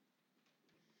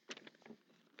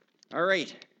All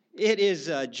right. It is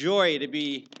a joy to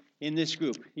be in this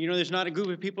group. You know, there's not a group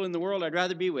of people in the world I'd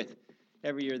rather be with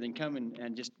every year than come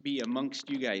and just be amongst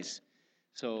you guys.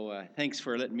 So thanks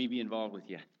for letting me be involved with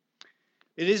you.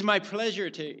 It is my pleasure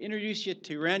to introduce you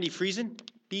to Randy Friesen.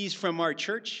 He's from our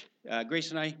church,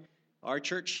 Grace and I, our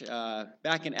church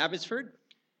back in Abbotsford.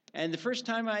 And the first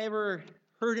time I ever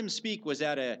heard him speak was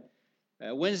at a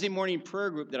Wednesday morning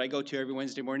prayer group that I go to every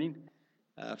Wednesday morning.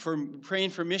 For praying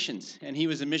for missions, and he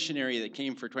was a missionary that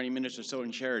came for 20 minutes or so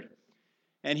and shared.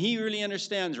 And he really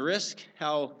understands risk,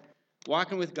 how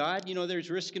walking with God, you know, there's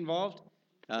risk involved.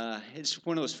 It's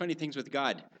one of those funny things with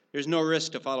God. There's no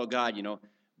risk to follow God, you know,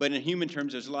 but in human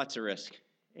terms, there's lots of risk.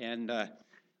 And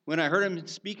when I heard him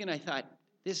speaking, I thought,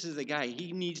 this is the guy.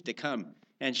 He needs to come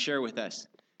and share with us.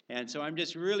 And so I'm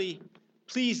just really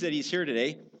pleased that he's here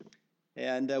today,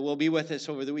 and will be with us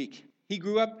over the week. He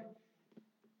grew up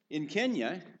in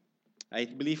Kenya, I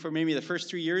believe for maybe the first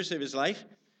 3 years of his life,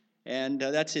 and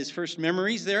that's his first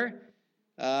memories there.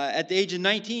 At the age of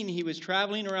 19, he was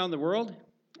traveling around the world,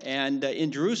 and in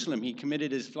Jerusalem, he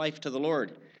committed his life to the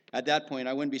Lord. At that point,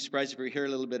 I wouldn't be surprised if we hear a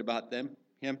little bit about him.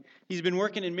 He's been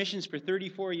working in missions for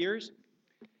 34 years,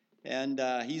 and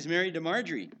he's married to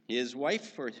Marjorie, his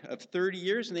wife of 30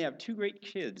 years, and they have 2 great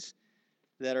kids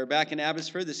that are back in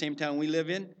Abbotsford, the same town we live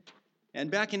in. And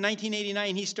back in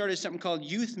 1989, he started something called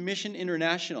Youth Mission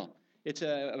International. It's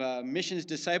a missions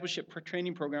discipleship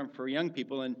training program for young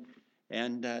people,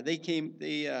 and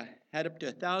they had up to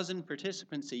 1,000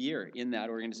 participants a year in that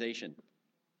organization.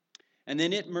 And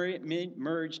then it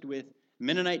merged with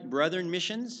Mennonite Brethren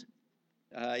Missions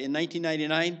in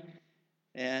 1999,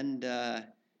 and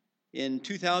in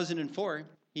 2004,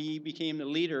 he became the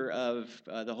leader of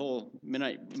the whole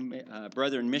Mennonite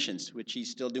Brethren Missions, which he's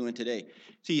still doing today.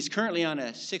 So he's currently on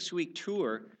a 6-week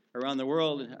tour around the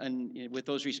world, and with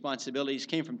those responsibilities.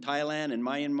 Came from Thailand and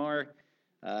Myanmar.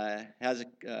 Has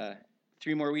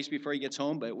 3 more weeks before he gets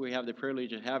home, but we have the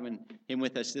privilege of having him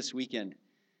with us this weekend.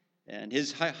 And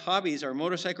his hobbies are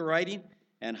motorcycle riding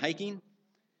and hiking.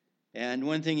 And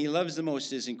one thing he loves the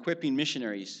most is equipping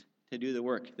missionaries to do the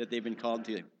work that they've been called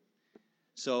to.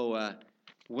 So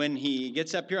when he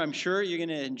gets up here, I'm sure you're going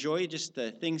to enjoy just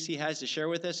the things he has to share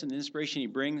with us and the inspiration he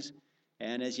brings.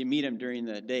 And as you meet him during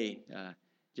the day,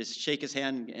 just shake his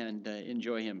hand and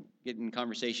enjoy him, get in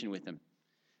conversation with him.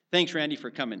 Thanks, Randy,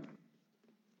 for coming.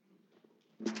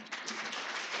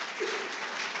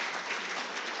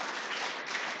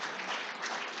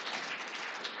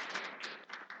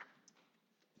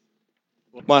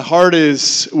 My heart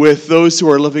is with those who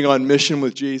are living on mission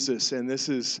with Jesus, and this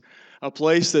is a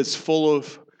place that's full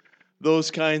of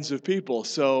those kinds of people.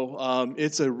 So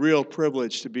it's a real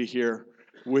privilege to be here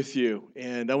with you.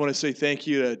 And I want to say thank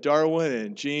you to Darwin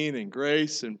and Jean and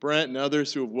Grace and Brent and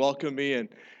others who have welcomed me and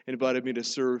invited me to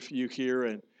serve you here.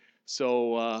 And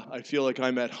so I feel like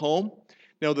I'm at home.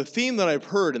 Now, the theme that I've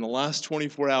heard in the last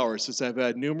 24 hours, as I've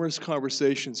had numerous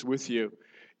conversations with you,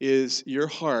 is your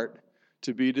heart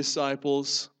to be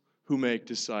disciples who make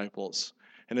disciples.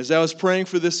 And as I was praying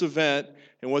for this event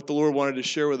and what the Lord wanted to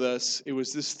share with us, it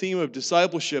was this theme of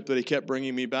discipleship that He kept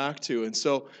bringing me back to. And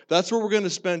so that's where we're going to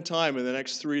spend time in the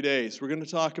next 3 days. We're going to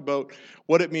talk about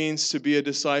what it means to be a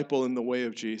disciple in the way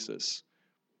of Jesus.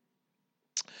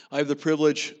 I have the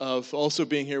privilege of also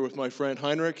being here with my friend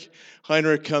Heinrich.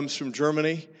 Heinrich comes from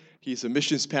Germany. He's a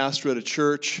missions pastor at a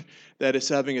church that is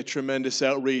having a tremendous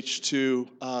outreach to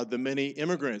the many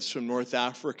immigrants from North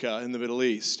Africa and the Middle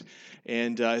East.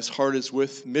 And his heart is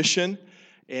with mission.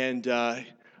 And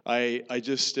I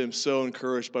just am so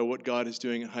encouraged by what God is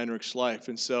doing in Heinrich's life.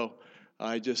 And so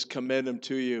I just commend him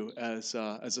to you as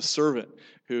a servant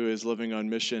who is living on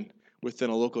mission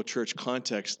within a local church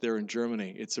context there in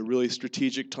Germany. It's a really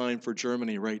strategic time for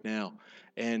Germany right now.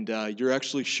 And you're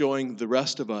actually showing the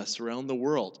rest of us around the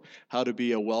world how to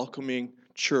be a welcoming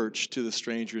church to the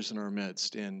strangers in our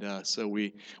midst. And so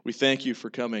we thank you for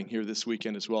coming here this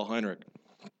weekend as well, Heinrich.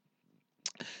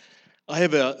 I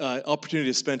have an opportunity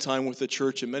to spend time with the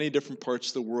church in many different parts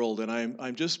of the world, and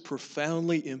I'm just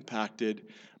profoundly impacted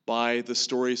by the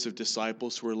stories of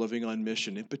disciples who are living on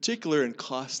mission, in particular in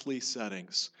costly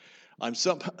settings.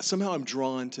 Somehow I'm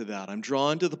drawn to that. I'm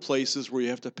drawn to the places where you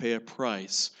have to pay a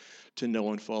price to know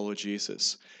and follow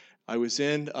Jesus. I was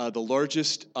in the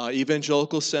largest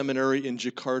evangelical seminary in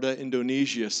Jakarta,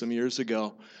 Indonesia, some years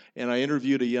ago, and I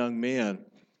interviewed a young man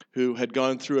who had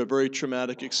gone through a very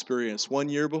traumatic experience. 1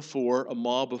 year before, a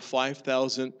mob of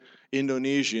 5,000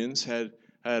 Indonesians had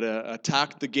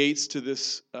attacked the gates to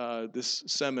this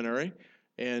seminary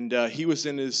And he was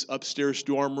in his upstairs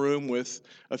dorm room with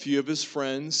a few of his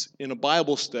friends in a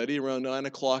Bible study around 9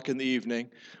 o'clock in the evening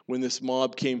when this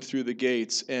mob came through the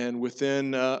gates. And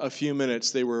within a few minutes,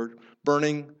 they were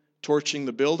torching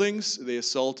the buildings. They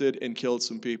assaulted and killed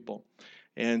some people.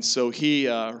 And so he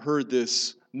heard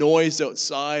this noise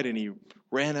outside, and he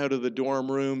ran out of the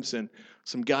dorm rooms, and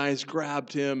some guys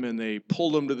grabbed him, and they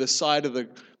pulled him to the side of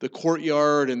the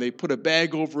courtyard, and they put a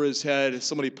bag over his head, and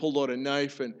somebody pulled out a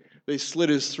knife, and they slit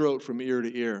his throat from ear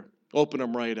to ear, opened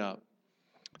him right up.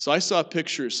 So I saw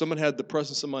pictures. Someone had the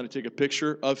presence of mind to take a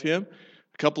picture of him,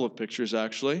 a couple of pictures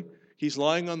actually. He's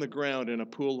lying on the ground in a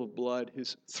pool of blood.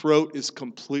 His throat is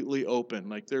completely open,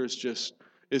 like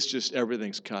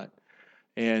everything's cut.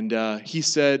 And he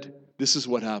said, "This is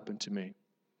what happened to me.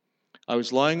 I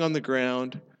was lying on the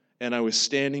ground, and I was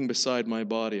standing beside my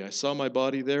body. I saw my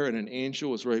body there, and an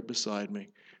angel was right beside me.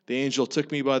 The angel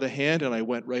took me by the hand, and I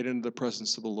went right into the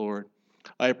presence of the Lord.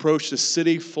 I approached a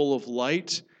city full of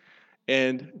light,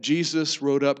 and Jesus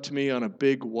rode up to me on a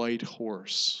big white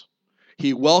horse.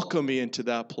 He welcomed me into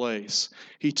that place.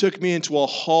 He took me into a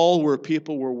hall where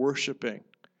people were worshiping,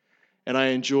 and I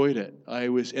enjoyed it.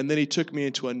 And then he took me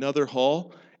into another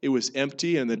hall. It was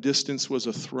empty, and in the distance was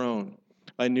a throne.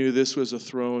 I knew this was a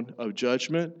throne of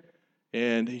judgment,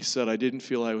 and he said, I didn't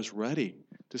feel I was ready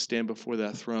to stand before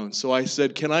that throne. So I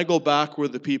said, can I go back where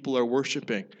the people are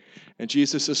worshiping? And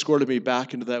Jesus escorted me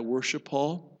back into that worship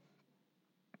hall.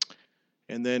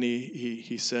 And then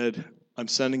he said, I'm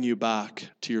sending you back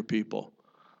to your people.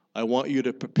 I want you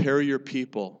to prepare your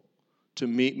people to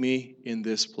meet me in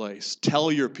this place. Tell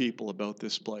your people about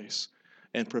this place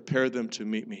and prepare them to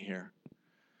meet me here.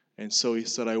 And so he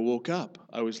said, I woke up.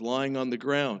 I was lying on the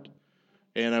ground,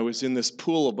 and I was in this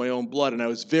pool of my own blood, and I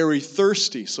was very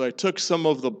thirsty. So I took some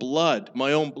of the blood,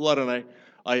 my own blood, and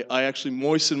I actually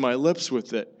moistened my lips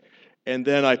with it. And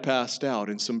then I passed out,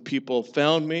 and some people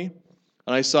found me,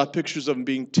 and I saw pictures of him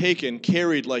being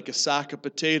carried like a sack of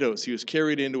potatoes. He was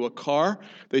carried into a car.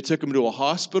 They took him to a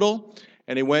hospital,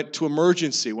 and he went to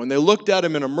emergency. When they looked at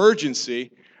him in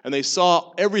emergency, and they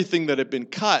saw everything that had been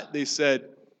cut, they said,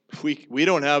 we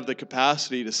don't have the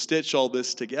capacity to stitch all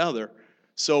this together,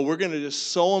 so we're going to just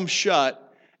sew him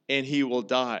shut, and he will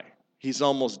die. He's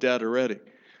almost dead already.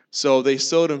 So they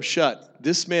sewed him shut.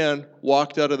 This man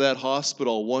walked out of that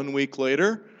hospital 1 week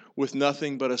later with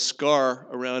nothing but a scar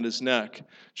around his neck.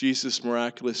 Jesus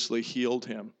miraculously healed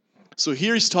him. So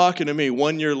here he's talking to me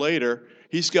 1 year later.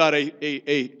 He's got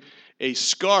a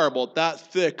scar about that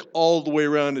thick all the way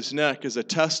around his neck as a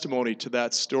testimony to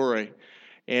that story.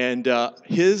 And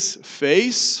his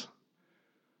face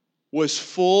was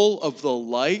full of the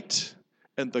light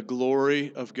and the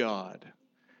glory of God.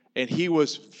 And he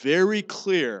was very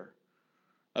clear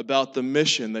about the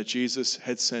mission that Jesus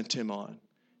had sent him on.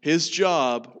 His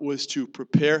job was to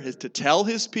tell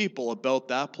his people about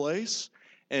that place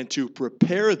and to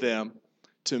prepare them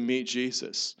to meet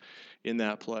Jesus in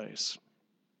that place.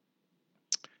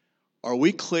 Are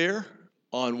we clear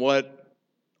on what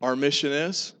our mission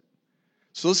is?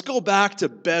 So let's go back to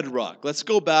bedrock. Let's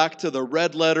go back to the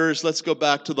red letters. Let's go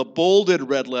back to the bolded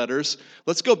red letters.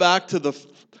 Let's go back to the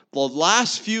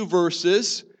last few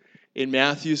verses in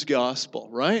Matthew's gospel,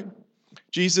 right?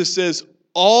 Jesus says,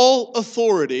 all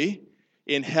authority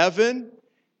in heaven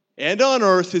and on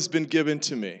earth has been given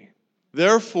to me.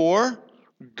 Therefore,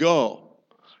 go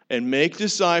and make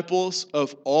disciples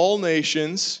of all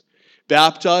nations,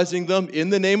 baptizing them in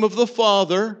the name of the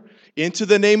Father, into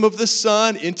the name of the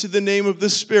Son, into the name of the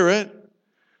Spirit,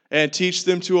 and teach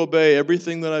them to obey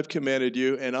everything that I've commanded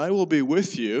you, and I will be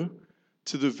with you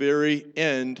to the very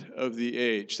end of the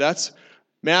age. That's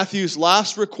Matthew's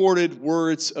last recorded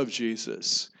words of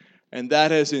Jesus. And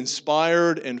that has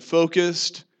inspired and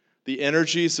focused the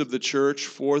energies of the church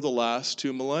for the last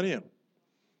 2 millennia.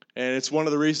 And it's one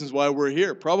of the reasons why we're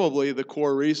here, probably the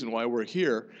core reason why we're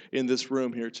here in this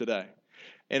room here today.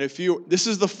 And this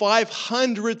is the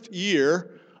 500th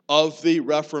year of the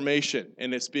Reformation,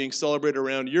 and it's being celebrated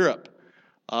around Europe.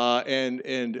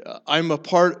 I'm a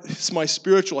part, it's my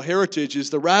spiritual heritage is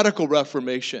the Radical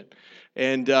Reformation.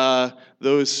 And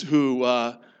those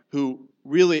who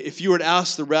really, if you were to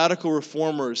ask the Radical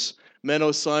Reformers,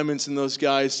 Menno Simons and those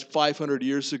guys 500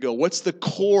 years ago, what's the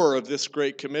core of this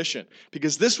Great Commission?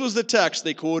 Because this was the text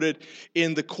they quoted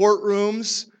in the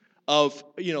courtrooms of,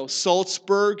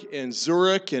 Salzburg and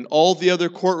Zurich and all the other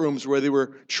courtrooms where they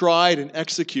were tried and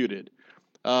executed.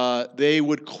 They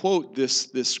would quote this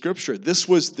scripture. This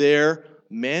was their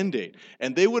mandate.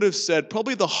 And they would have said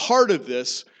probably the heart of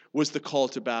this was the call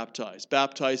to baptize,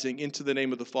 baptizing into the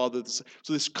name of the Father. So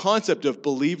this concept of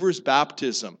believers'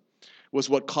 baptism was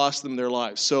what cost them their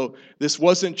lives. So this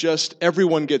wasn't just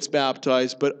everyone gets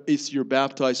baptized, but it's you're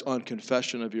baptized on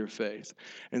confession of your faith.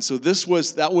 And so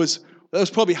that was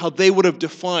probably how they would have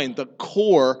defined the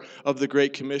core of the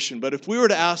Great Commission. But if we were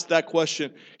to ask that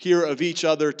question here of each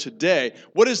other today,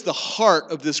 what is the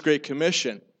heart of this Great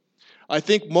Commission? I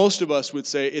think most of us would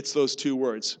say it's those two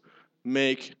words,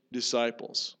 make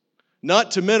disciples.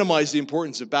 Not to minimize the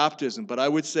importance of baptism, but I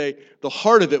would say the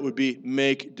heart of it would be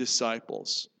make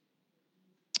disciples.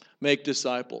 Make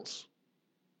disciples.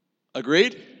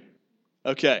 Agreed?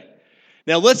 Okay.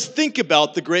 Now let's think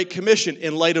about the Great Commission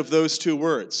in light of those two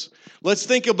words. Let's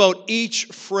think about each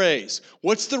phrase.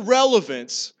 What's the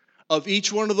relevance of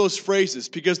each one of those phrases?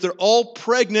 Because they're all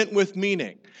pregnant with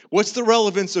meaning. What's the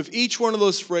relevance of each one of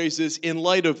those phrases in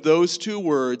light of those two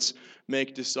words,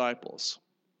 make disciples?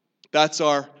 That's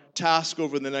our task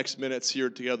over the next minutes here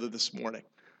together this morning.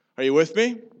 Are you with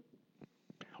me?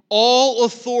 All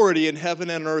authority in heaven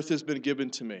and earth has been given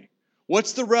to me.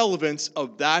 What's the relevance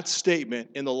of that statement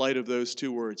in the light of those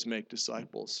two words, make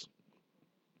disciples?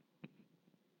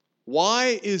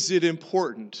 Why is it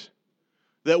important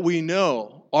that we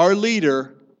know our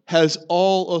leader has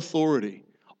all authority?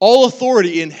 All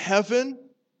authority in heaven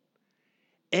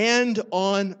and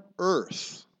on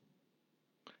earth.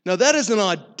 Now that is an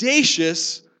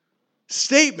audacious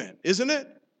statement, isn't it?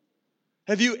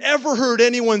 Have you ever heard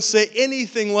anyone say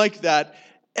anything like that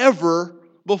ever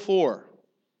before?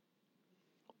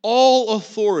 All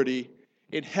authority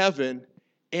in heaven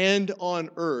and on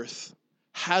earth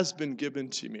has been given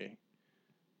to me.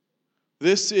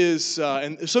 This is,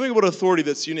 and there's something about authority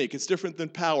that's unique. It's different than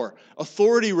power.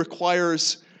 Authority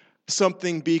requires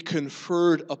something be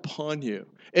conferred upon you.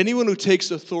 Anyone who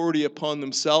takes authority upon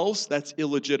themselves, that's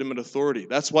illegitimate authority.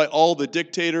 That's why all the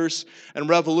dictators and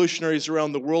revolutionaries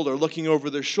around the world are looking over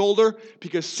their shoulder,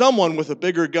 because someone with a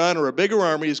bigger gun or a bigger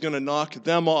army is going to knock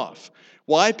them off.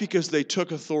 Why? Because they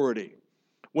took authority.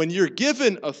 When you're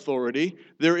given authority,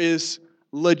 there is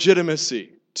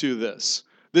legitimacy to this.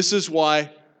 This is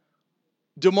why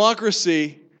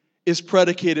democracy is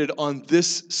predicated on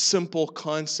this simple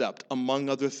concept, among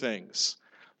other things,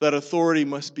 that authority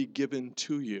must be given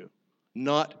to you,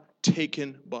 not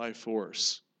taken by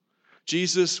force.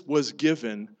 Jesus was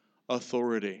given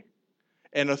authority.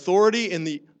 And authority in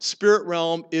the spirit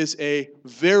realm is a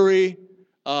very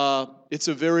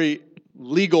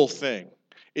legal thing.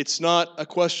 It's not a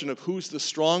question of who's the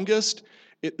strongest.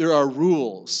 There are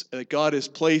rules that God has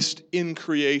placed in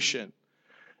creation.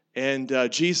 And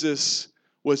Jesus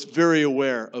was very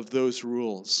aware of those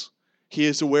rules. He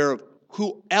is aware of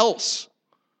who else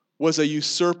was a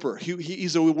usurper.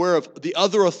 He's aware of the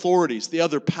other authorities, the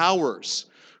other powers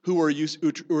who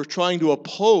were trying to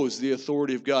oppose the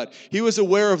authority of God. He was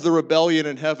aware of the rebellion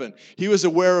in heaven. He was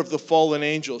aware of the fallen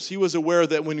angels. He was aware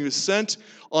that when he was sent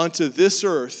onto this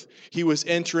earth, he was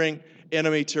entering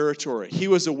enemy territory. He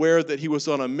was aware that he was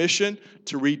on a mission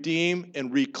to redeem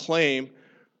and reclaim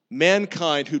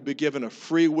mankind who'd been given a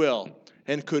free will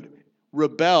and could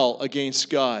rebel against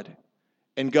God.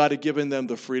 And God had given them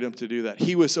the freedom to do that.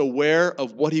 He was aware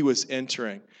of what he was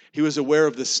entering. He was aware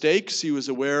of the stakes. He was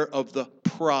aware of the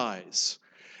prize.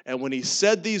 And when he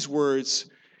said these words,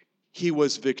 he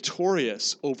was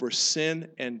victorious over sin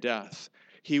and death.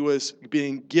 He was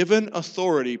being given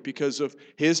authority because of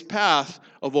his path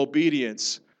of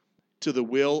obedience to the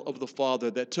will of the Father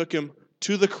that took him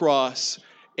to the cross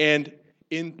and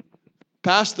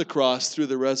past the cross through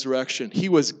the resurrection. He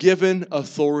was given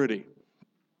authority.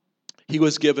 He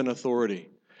was given authority.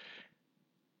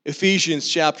 Ephesians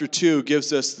chapter 2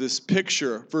 gives us this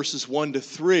picture, verses 1 to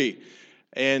 3.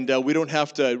 And we don't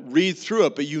have to read through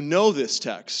it, but you know this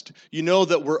text. You know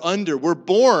that we're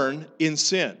born in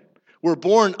sin. We're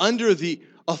born under the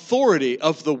authority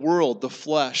of the world, the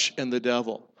flesh, and the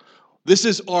devil. This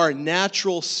is our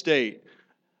natural state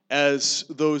as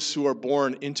those who are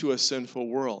born into a sinful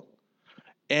world.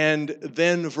 And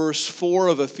then verse 4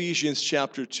 of Ephesians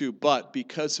chapter 2, but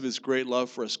because of his great love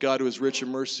for us, God who is rich in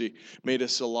mercy made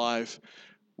us alive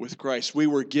with Christ. We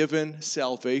were given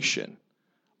salvation,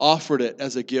 offered it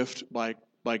as a gift by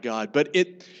God. But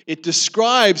it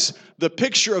describes the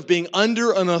picture of being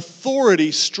under an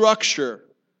authority structure,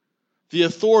 the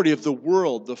authority of the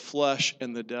world, the flesh,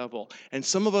 and the devil. And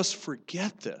some of us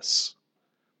forget this.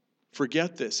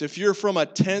 Forget this. If you're from a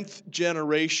 10th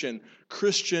generation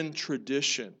Christian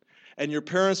tradition, and your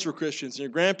parents were Christians, and your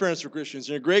grandparents were Christians,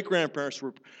 and your great-grandparents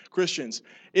were Christians,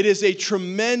 it is a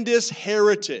tremendous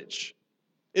heritage.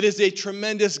 It is a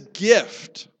tremendous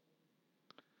gift.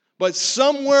 But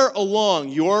somewhere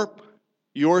along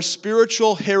your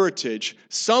spiritual heritage,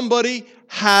 somebody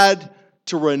had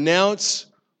to renounce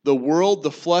The world,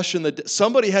 the flesh, and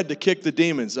somebody had to kick the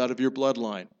demons out of your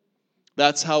bloodline.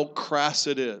 That's how crass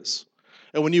it is.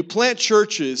 And when you plant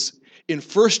churches in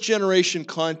first-generation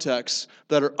contexts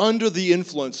that are under the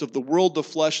influence of the world, the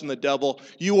flesh, and the devil,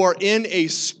 you are in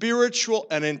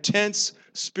an intense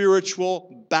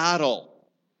spiritual battle.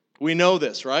 We know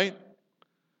this, right?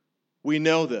 We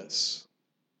know this.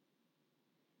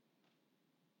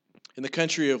 In the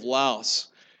country of Laos,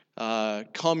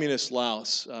 communist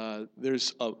Laos,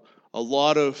 there's a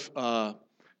lot of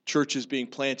churches being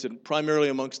planted, primarily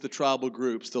amongst the tribal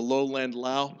groups. The lowland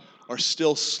Lao are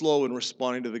still slow in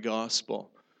responding to the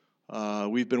gospel.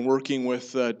 We've been working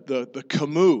with the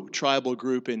Khmu tribal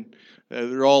group, and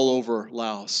they're all over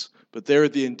Laos, but they're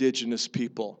the indigenous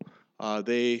people.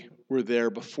 They were there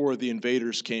before the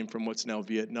invaders came from what's now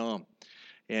Vietnam,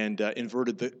 and they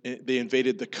invaded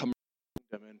the Khmer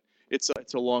kingdom. And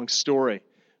it's a long story.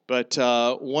 But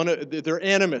they're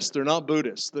animists. They're not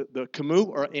Buddhists. The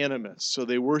Khmu are animists, so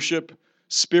they worship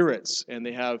spirits, and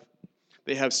they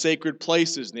have sacred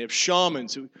places, and they have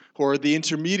shamans who are the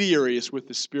intermediaries with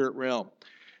the spirit realm.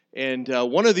 And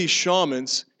one of these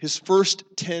shamans, his first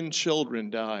 10 children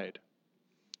died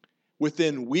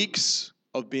within weeks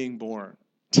of being born.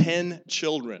 10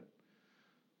 children.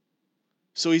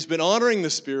 So he's been honoring the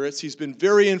spirits. He's been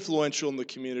very influential in the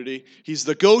community. He's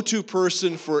the go-to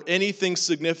person for anything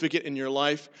significant in your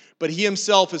life. But he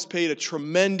himself has paid a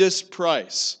tremendous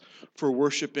price for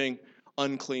worshiping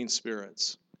unclean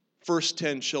spirits. First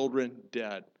 10 children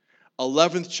dead.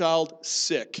 11th child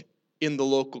sick in the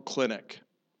local clinic.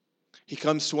 He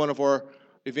comes to one of our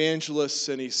evangelists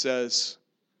and he says,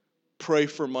 "Pray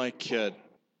for my kid.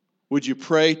 Would you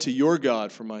pray to your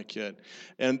God for my kid?"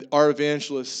 And our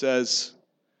evangelist says,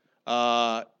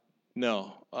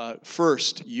 no.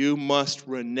 First, you must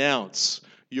renounce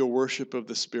your worship of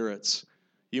the spirits.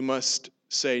 You must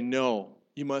say no.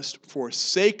 You must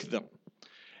forsake them.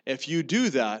 If you do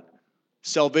that,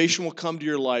 salvation will come to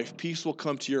your life, peace will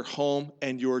come to your home,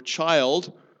 and your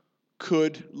child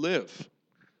could live.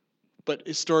 But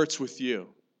it starts with you.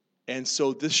 And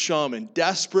so this shaman,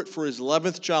 desperate for his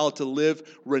 11th child to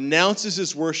live, renounces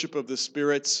his worship of the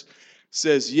spirits,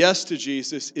 says yes to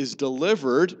Jesus, is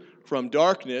delivered from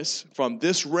darkness, from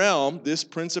this realm, this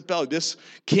principality, this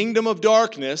kingdom of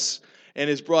darkness, and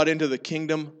is brought into the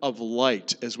kingdom of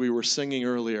light, as we were singing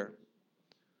earlier.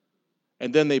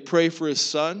 And then they pray for his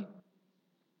son,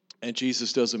 and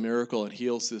Jesus does a miracle and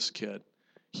heals this kid.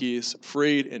 He is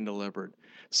freed and delivered.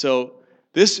 So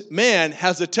this man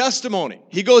has a testimony.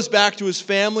 He goes back to his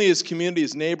family, his community,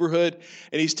 his neighborhood,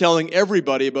 and he's telling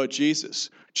everybody about Jesus.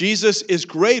 Jesus is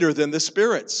greater than the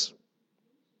spirits.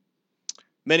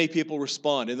 Many people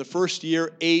respond. In the first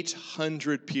year,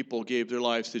 800 people gave their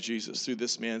lives to Jesus through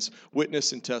this man's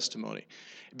witness and testimony.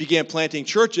 He began planting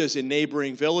churches in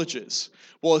neighboring villages.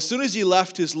 Well, as soon as he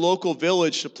left his local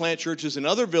village to plant churches in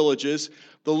other villages,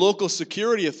 the local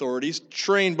security authorities,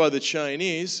 trained by the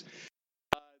Chinese,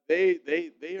 they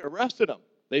arrested him.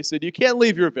 They said, "You can't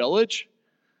leave your village.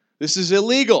 This is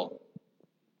illegal."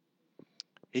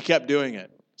 He kept doing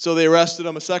it. So they arrested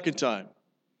him a second time.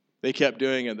 They kept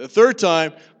doing it. The third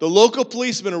time, the local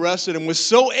policeman arrested him, was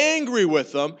so angry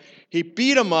with them, he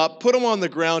beat him up, put him on the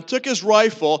ground, took his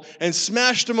rifle, and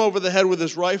smashed him over the head with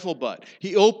his rifle butt.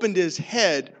 He opened his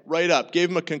head right up, gave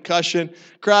him a concussion,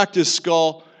 cracked his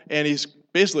skull, and he's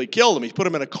basically killed him. He put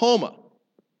him in a coma.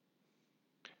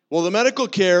 Well, the medical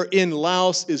care in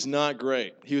Laos is not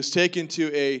great. He was taken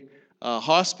to a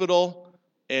hospital,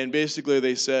 and basically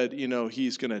they said,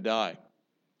 he's going to die.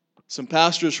 Some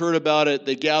pastors heard about it.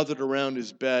 They gathered around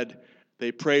his bed. They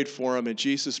prayed for him, and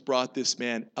Jesus brought this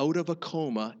man out of a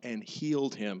coma and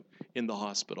healed him in the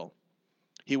hospital.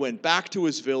 He went back to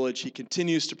his village. He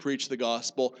continues to preach the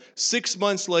gospel. 6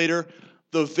 months later,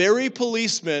 the very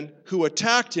policeman who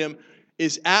attacked him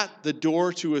is at the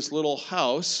door to his little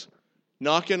house,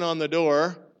 knocking on the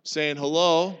door, saying,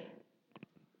 "Hello,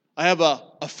 I have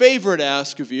a favor to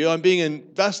ask of you. I'm being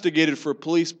investigated for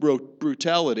police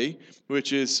brutality,"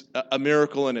 which is a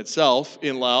miracle in itself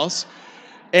in Laos.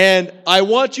 "And I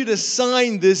want you to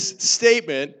sign this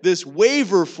statement, this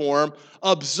waiver form,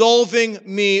 absolving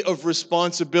me of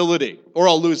responsibility, or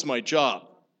I'll lose my job."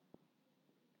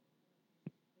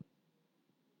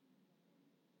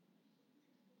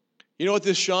 You know what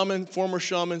this former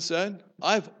shaman said?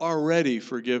 "I've already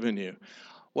forgiven you.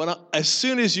 As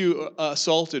soon as you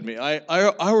assaulted me, I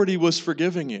already was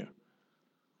forgiving you.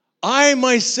 I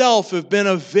myself have been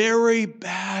a very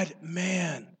bad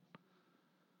man,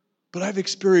 but I've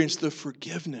experienced the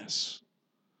forgiveness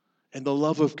and the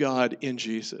love of God in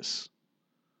Jesus.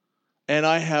 And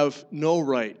I have no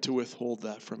right to withhold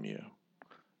that from you.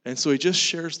 And so he just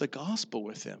shares the gospel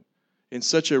with him in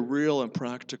such a real and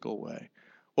practical way.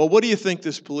 Well, what do you think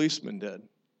this policeman did?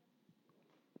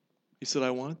 He said,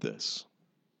 I want this.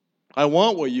 I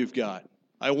want what you've got.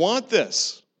 I want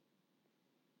this.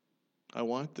 I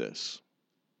want this.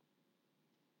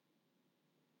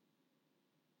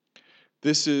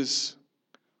 This is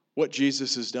what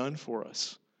Jesus has done for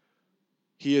us.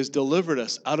 He has delivered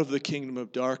us out of the kingdom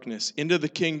of darkness into the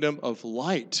kingdom of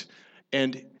light.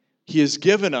 And he has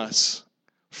given us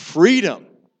freedom.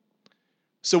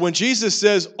 So when Jesus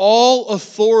says, all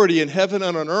authority in heaven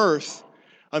and on earth,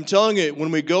 I'm telling you,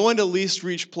 when we go into least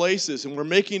reached places and we're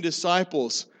making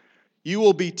disciples, you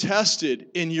will be tested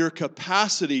in your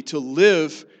capacity to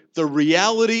live the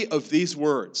reality of these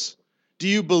words. Do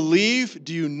you believe,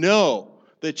 do you know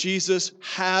that Jesus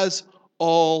has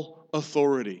all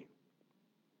authority?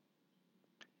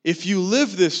 If you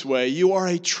live this way, you are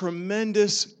a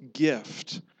tremendous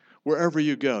gift wherever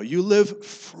you go. You live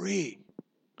free.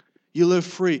 You live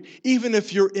free. Even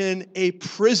if you're in a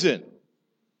prison,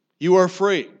 you are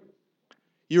free.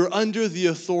 You're under the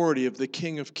authority of the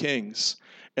King of Kings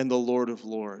and the Lord of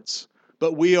Lords.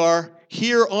 But we are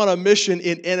here on a mission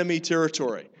in enemy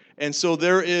territory. And so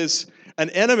there is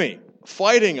an enemy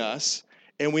fighting us,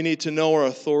 and we need to know our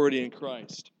authority in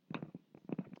Christ.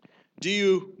 Do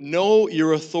you know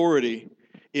your authority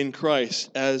in Christ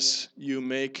as you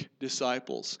make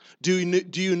disciples? Do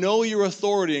you know your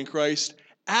authority in Christ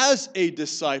as a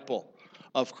disciple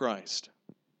of Christ?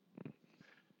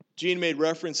 Gene made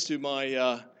reference to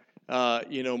my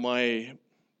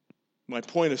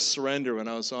point of surrender when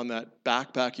I was on that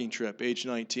backpacking trip, age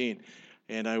 19.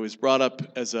 And I was brought up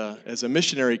as a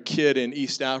missionary kid in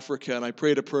East Africa, and I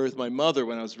prayed a prayer with my mother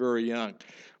when I was very young.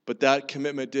 But that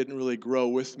commitment didn't really grow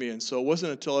with me. And so it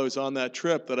wasn't until I was on that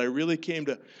trip that I really came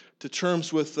to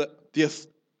terms with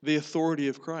the authority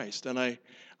of Christ. And I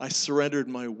surrendered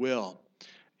my will.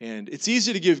 And it's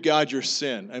easy to give God your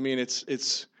sin. I mean,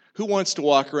 it's who wants to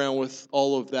walk around with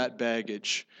all of that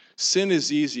baggage? Sin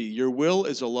is easy. Your will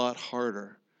is a lot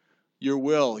harder. Your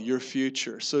will, your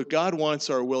future. So God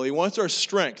wants our will. He wants our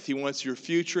strength. He wants your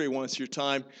future. He wants your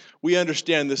time. We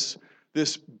understand this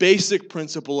basic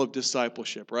principle of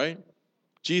discipleship, right?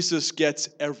 Jesus gets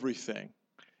everything.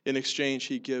 In exchange,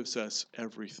 he gives us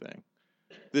everything.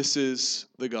 This is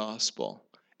the gospel.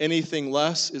 Anything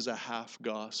less is a half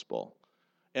gospel.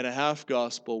 And a half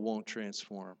gospel won't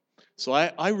transform. So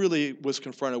I really was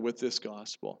confronted with this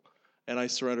gospel. And I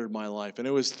surrendered my life. And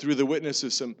it was through the witness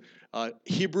of some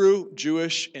Hebrew,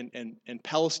 Jewish, and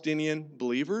Palestinian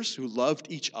believers who loved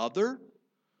each other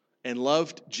and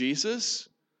loved Jesus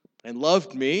and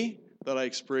loved me that I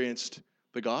experienced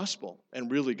the gospel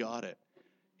and really got it.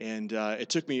 And it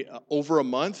took me over a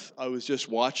month. I was just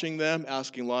watching them,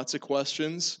 asking lots of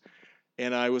questions,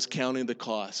 and I was counting the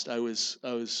cost. I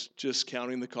was just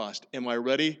counting the cost. Am I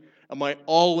ready? Am I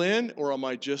all in, or am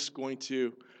I just going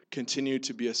to continue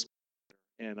to be a spectator?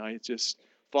 And I just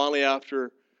finally,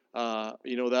 after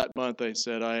that month, I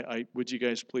said, "I would you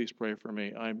guys please pray for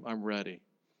me? I'm ready.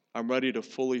 I'm ready to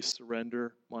fully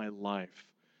surrender my life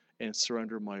and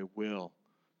surrender my will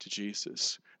to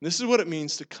Jesus." And this is what it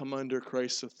means to come under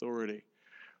Christ's authority.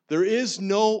 There is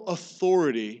no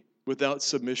authority without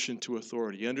submission to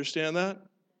authority. You understand that?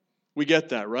 We get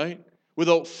that, right?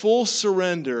 Without full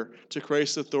surrender to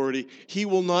Christ's authority, he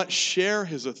will not share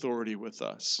his authority with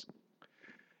us.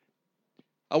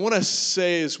 I want to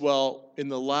say as well, in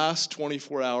the last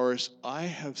 24 hours, I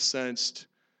have sensed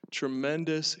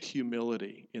tremendous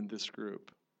humility in this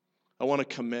group. I want to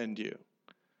commend you.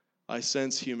 I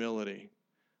sense humility.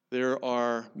 There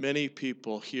are many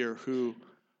people here who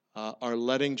are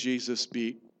letting Jesus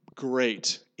be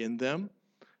great in them,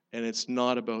 and it's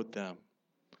not about them.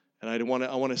 And I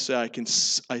want to say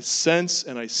I sense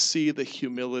and I see the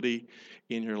humility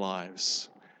in your lives.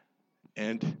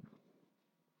 And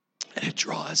it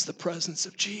draws the presence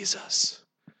of Jesus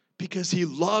because he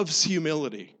loves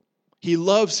humility. He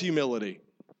loves humility.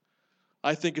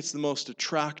 I think it's the most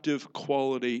attractive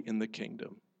quality in the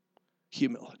kingdom.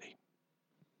 Humility.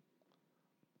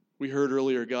 We heard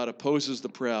earlier, God opposes the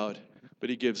proud, but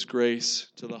he gives grace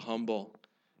to the humble.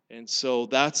 And so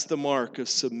that's the mark of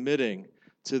submitting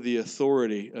to the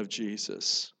authority of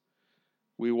Jesus.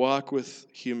 We walk with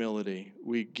humility.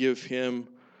 We give him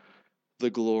the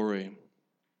glory.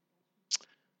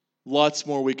 Lots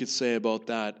more we could say about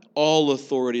that. All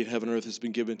authority in heaven and earth has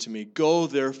been given to me. Go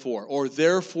therefore, or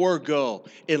therefore go.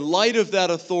 In light of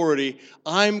that authority,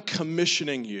 I'm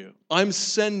commissioning you. I'm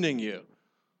sending you.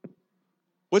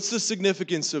 What's the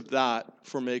significance of that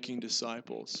for making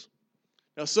disciples?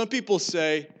 Now, some people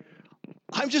say,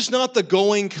 I'm just not the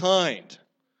going kind.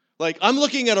 Like, I'm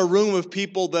looking at a room of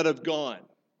people that have gone,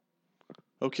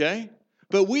 okay?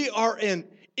 But we are an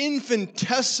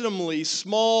infinitesimally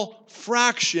small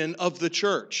fraction of the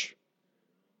church.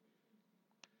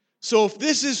 So if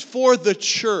this is for the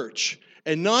church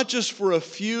and not just for a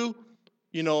few,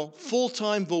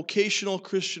 full-time vocational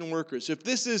Christian workers, if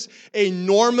this is a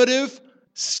normative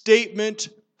statement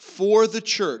for the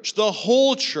church, the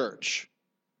whole church,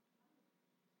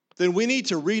 then we need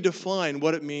to redefine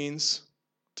what it means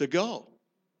to go,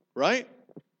 right?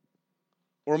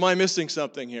 Or am I missing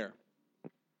something here?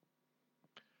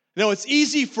 Now, it's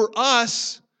easy for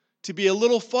us to be a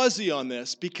little fuzzy on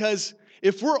this because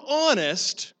if we're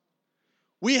honest,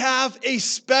 we have a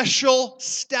special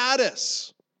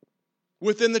status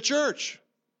within the church.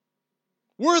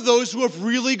 We're those who have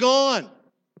really gone.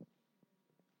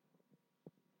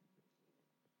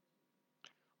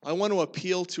 I want to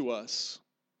appeal to us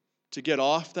to get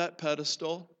off that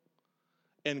pedestal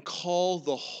and call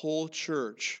the whole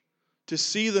church to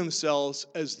see themselves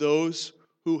as those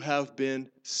who have been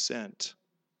sent.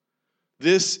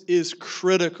 This is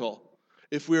critical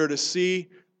if we are to see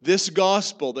this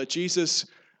gospel that Jesus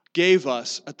gave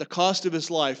us at the cost of his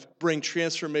life bring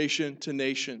transformation to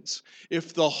nations.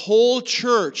 If the whole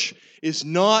church is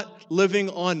not living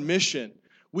on mission,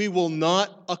 we will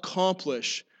not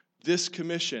accomplish this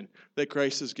commission that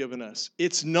Christ has given us.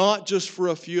 It's not just for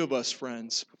a few of us,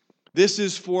 friends. This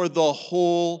is for the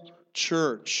whole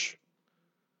church.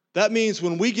 That means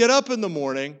when we get up in the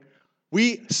morning,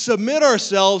 we submit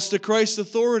ourselves to Christ's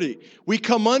authority. We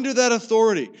come under that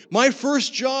authority. My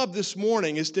first job this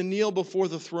morning is to kneel before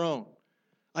the throne.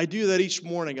 I do that each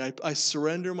morning. I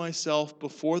surrender myself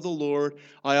before the Lord.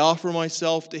 I offer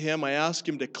myself to him. I ask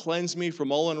him to cleanse me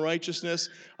from all unrighteousness.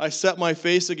 I set my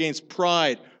face against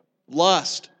pride,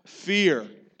 lust, fear,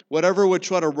 whatever would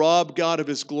try to rob God of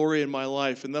his glory in my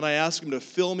life. And then I ask him to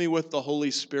fill me with the Holy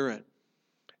Spirit.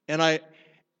 And I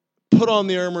put on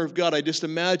the armor of God. I just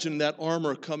imagine that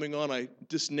armor coming on. I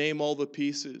just name all the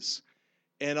pieces.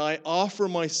 And I offer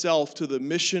myself to the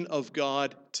mission of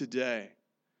God today.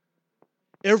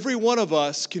 Every one of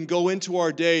us can go into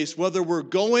our days, whether we're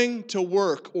going to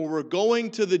work or we're going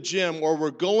to the gym or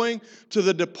we're going to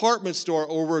the department store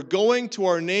or we're going to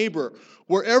our neighbor.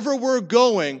 Wherever we're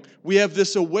going, we have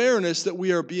this awareness that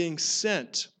we are being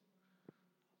sent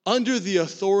under the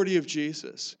authority of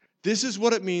Jesus. This is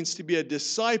what it means to be a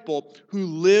disciple who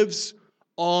lives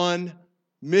on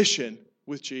mission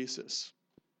with Jesus.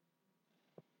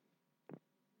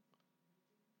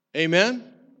 Amen?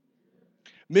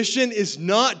 Mission is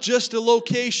not just a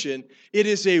location, it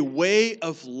is a way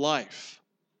of life.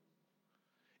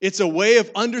 It's a way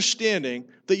of understanding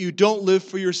that you don't live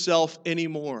for yourself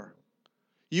anymore.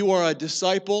 You are a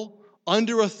disciple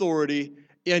under authority,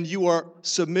 and you are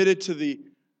submitted to the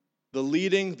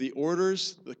leading, the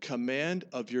orders, the command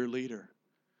of your leader.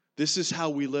 This is how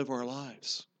we live our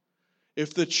lives.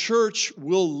 If the church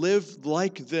will live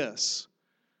like this,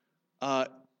 the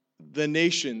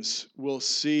nations will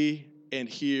see and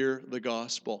hear the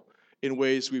gospel in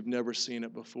ways we've never seen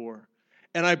it before.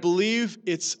 And I believe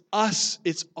it's us,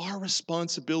 it's our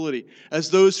responsibility as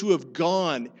those who have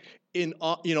gone in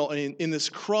this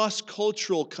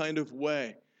cross-cultural kind of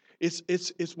way.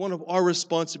 It's one of our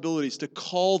responsibilities to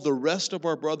call the rest of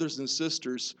our brothers and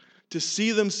sisters to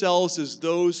see themselves as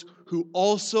those who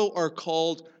also are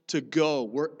called to go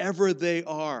wherever they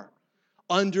are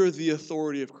under the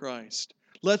authority of Christ.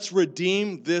 Let's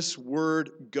redeem this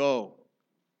word go.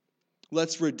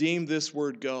 Let's redeem this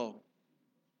word go.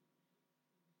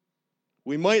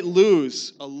 We might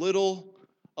lose a little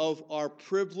of our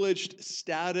privileged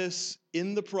status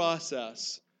in the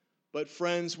process, but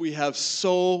friends, we have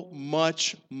so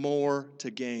much more to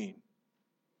gain.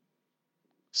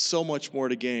 So much more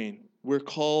to gain.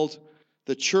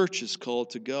 The church is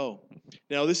called to go.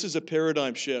 Now, this is a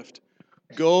paradigm shift.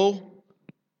 Go,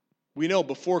 we know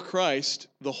before Christ,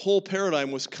 the whole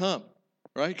paradigm was come,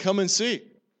 right? Come and see.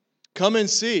 Come and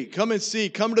see, come and see,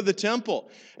 come to the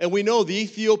temple. And we know the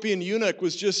Ethiopian eunuch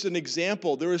was just an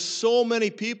example. There are so many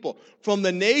people from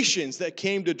the nations that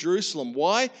came to Jerusalem.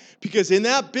 Why? Because in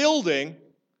that building,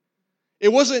 it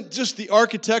wasn't just the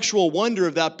architectural wonder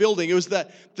of that building. It was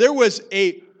that there was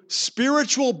a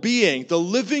spiritual being, the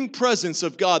living presence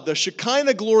of God, the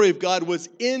Shekinah glory of God was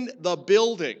in the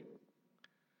building.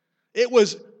 It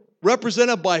was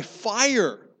represented by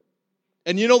fire.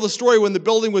 And you know the story when the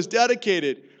building was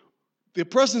dedicated. The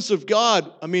presence of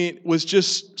God, was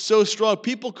just so strong.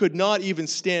 People could not even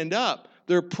stand up.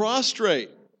 They're prostrate.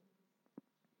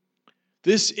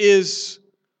 This is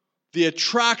the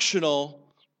attractional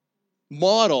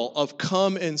model of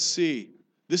come and see.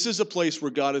 This is a place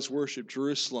where God is worshipped,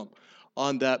 Jerusalem,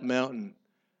 on that mountain.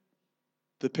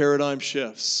 The paradigm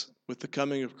shifts with the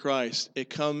coming of Christ. It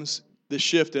comes, the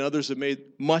shift, and others have made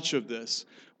much of this.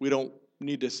 We don't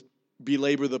need to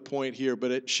belabor the point here, but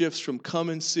it shifts from come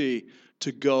and see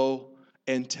to go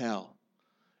and tell.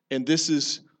 And this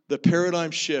is the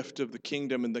paradigm shift of the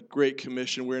kingdom and the Great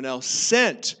Commission. We're now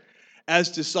sent as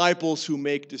disciples who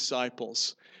make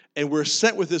disciples. And we're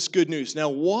sent with this good news. Now,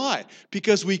 why?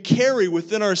 Because we carry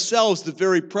within ourselves the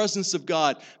very presence of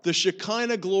God. The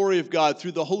Shekinah glory of God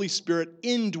through the Holy Spirit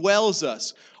indwells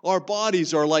us. Our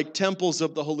bodies are like temples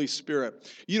of the Holy Spirit.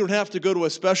 You don't have to go to a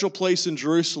special place in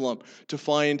Jerusalem to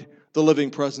find the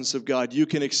living presence of God. You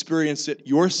can experience it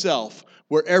yourself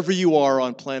wherever you are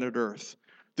on planet Earth.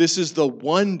 This is the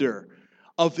wonder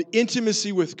of the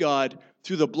intimacy with God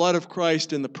through the blood of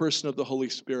Christ and the person of the Holy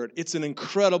Spirit. It's an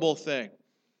incredible thing.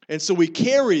 And so we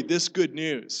carry this good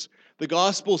news. The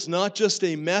gospel is not just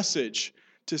a message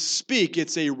to speak,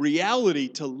 it's a reality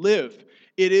to live.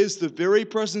 It is the very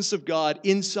presence of God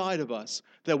inside of us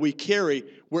that we carry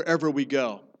wherever we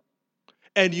go.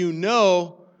 And you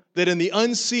know that in the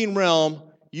unseen realm,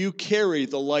 you carry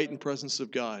the light and presence of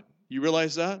God. You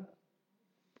realize that?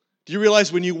 Do you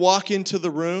realize when you walk into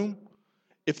the room,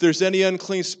 if there's any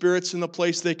unclean spirits in the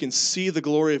place, they can see the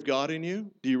glory of God in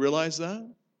you? Do you realize that?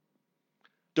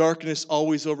 Darkness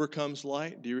always overcomes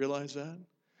light. Do you realize that?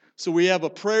 So we have a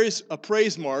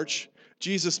praise march,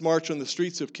 Jesus March on the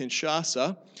streets of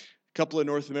Kinshasa. A couple of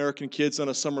North American kids on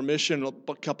a summer mission,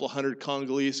 a couple of hundred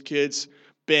Congolese kids,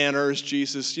 banners,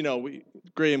 Jesus.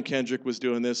 Graham Kendrick was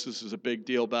doing this. This was a big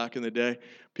deal back in the day.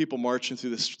 People marching through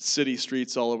the city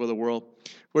streets all over the world.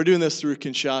 We're doing this through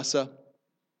Kinshasa.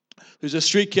 There's a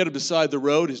street kid beside the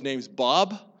road. His name's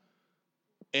Bob.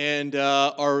 And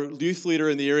our youth leader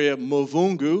in the area,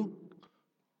 Muvungu,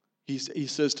 he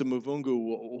says to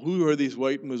Muvungu, who are these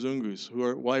white Muzungus?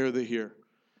 Why are they here?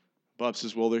 Bob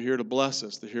says, well, they're here to bless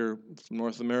us. They're here from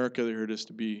North America. They're here just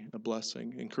to be a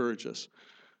blessing, encourage us.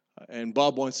 And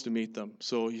Bob wants to meet them.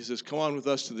 So he says, come on with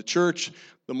us to the church.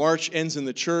 The march ends in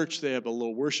the church. They have a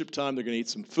little worship time. They're going to eat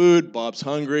some food. Bob's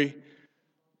hungry.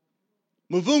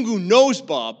 Muvungu knows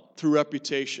Bob through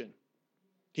reputation.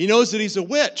 He knows that he's a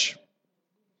witch.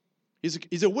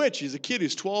 He's a witch. He's a kid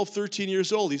who's 12, 13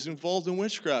 years old. He's involved in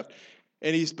witchcraft.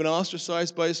 And he's been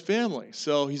ostracized by his family.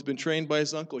 So he's been trained by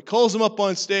his uncle. He calls him up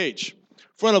on stage in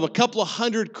front of a couple of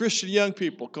hundred Christian young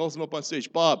people. Calls him up on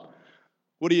stage. Bob,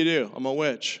 what do you do? I'm a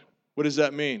witch. What does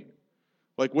that mean?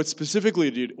 Like, what specifically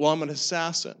do you do? Well, I'm an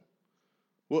assassin.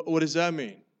 What does that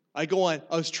mean? I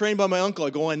was trained by my uncle.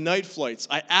 I go on night flights.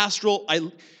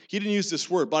 He didn't use this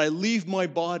word, but I leave my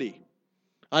body.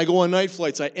 I go on night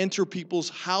flights. I enter people's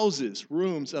houses,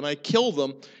 rooms, and I kill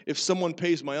them if someone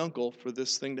pays my uncle for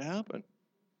this thing to happen.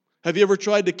 Have you ever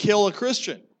tried to kill a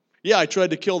Christian? Yeah, I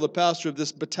tried to kill the pastor of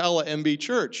this Batala MB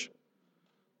church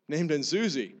named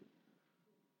Nzuzi.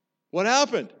 What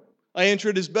happened? I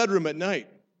entered his bedroom at night.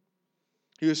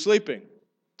 He was sleeping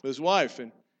with his wife,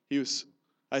 and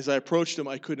as I approached him,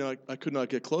 I could not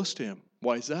get close to him.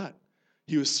 Why is that?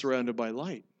 He was surrounded by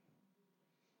light.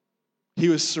 He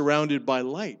was surrounded by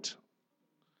light.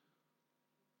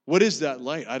 What is that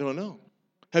light? I don't know.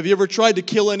 Have you ever tried to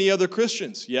kill any other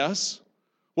Christians? Yes.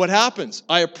 What happens?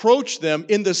 I approach them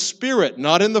in the spirit,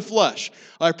 not in the flesh.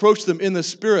 I approach them in the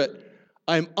spirit.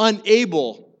 I'm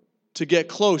unable to get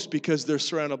close because they're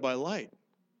surrounded by light.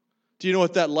 Do you know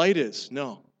what that light is?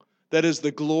 No. That is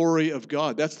the glory of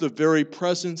God. That's the very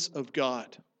presence of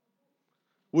God.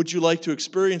 Would you like to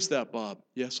experience that, Bob?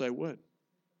 Yes, I would.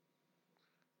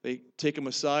 They take him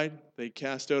aside. They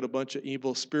cast out a bunch of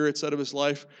evil spirits out of his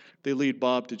life. They lead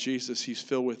Bob to Jesus. He's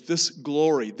filled with this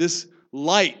glory, this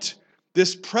light,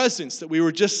 this presence that we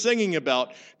were just singing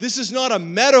about. This is not a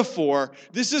metaphor.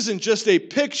 This isn't just a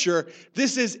picture.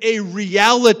 This is a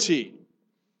reality.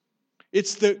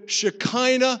 It's the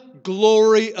Shekinah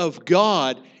glory of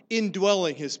God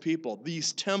indwelling his people,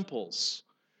 these temples.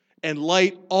 And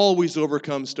light always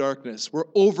overcomes darkness. We're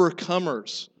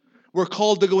overcomers. We're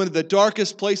called to go into the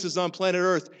darkest places on planet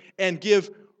Earth and give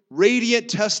radiant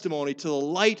testimony to the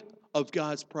light of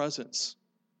God's presence.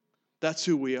 That's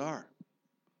who we are.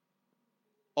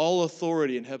 All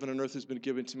authority in heaven and earth has been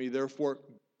given to me. Therefore,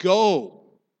 go.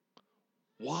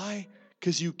 Why?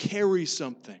 Because you carry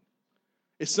something.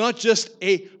 It's not just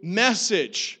a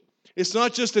message. It's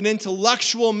not just an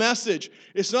intellectual message.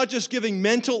 It's not just giving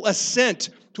mental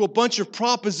assent to a bunch of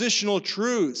propositional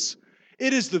truths.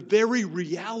 It is the very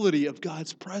reality of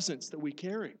God's presence that we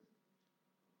carry.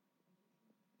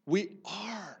 We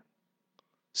are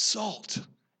salt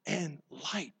and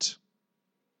light.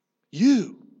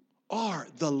 You are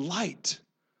the light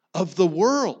of the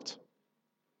world.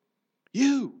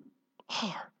 You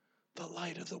are the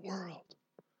light of the world.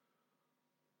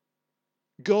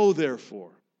 Go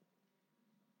therefore,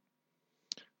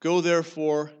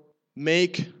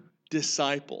 make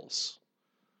disciples.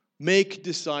 Make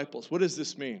disciples. What does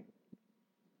this mean?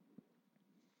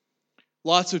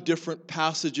 Lots of different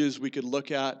passages we could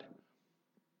look at.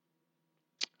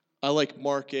 I like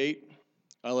Mark 8.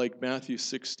 I like Matthew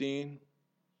 16.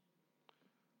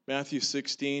 Matthew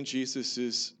 16,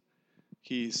 Jesus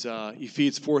he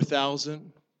feeds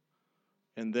 4,000,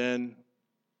 and then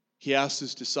he asks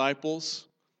his disciples.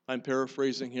 I'm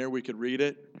paraphrasing here. We could read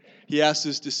it. He asks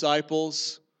his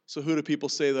disciples, "So who do people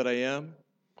say that I am?"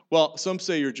 Well, some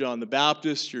say you're John the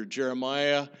Baptist, you're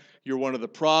Jeremiah, you're one of the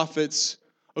prophets.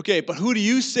 Okay, but who do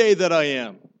you say that I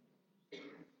am?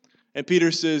 And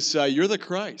Peter says, "You're the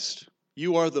Christ.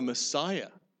 You are the Messiah."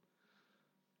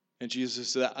 And Jesus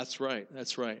said, "That's right,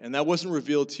 that's right." And that wasn't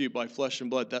revealed to you by flesh and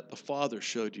blood, that the Father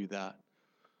showed you that.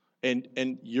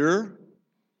 And you're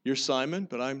Simon,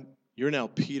 but you're now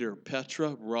Peter,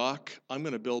 Petra, rock. I'm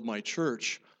going to build my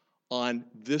church on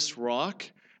this rock,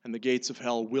 and the gates of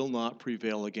hell will not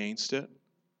prevail against it.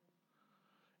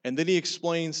 And then he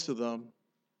explains to them,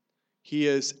 he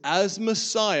is, as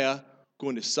Messiah,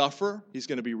 going to suffer. He's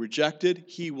going to be rejected.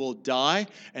 He will die.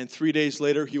 And 3 days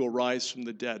later, he will rise from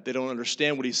the dead. They don't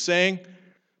understand what he's saying.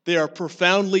 They are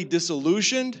profoundly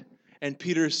disillusioned. And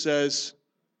Peter says,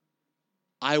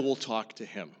 I will talk to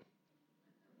him.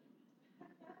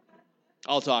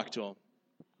 I'll talk to him.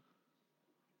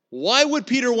 Why would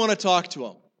Peter want to talk to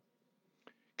him?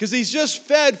 Because he's just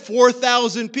fed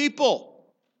 4,000 people.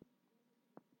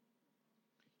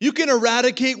 You can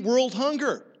eradicate world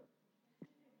hunger.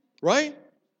 Right?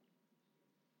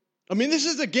 I mean, this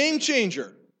is a game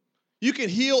changer. You can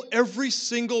heal every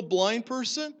single blind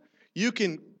person.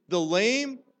 The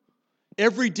lame,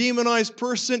 every demonized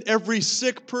person, every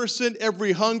sick person,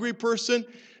 every hungry person.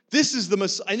 This is the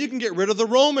Messiah. And you can get rid of the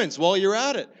Romans while you're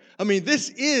at it. I mean, this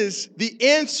is the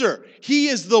answer. He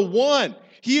is the one.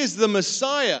 He is the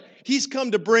Messiah. He's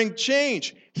come to bring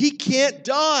change. He can't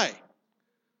die.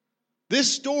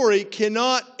 This story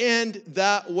cannot end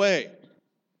that way.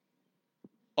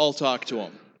 I'll talk to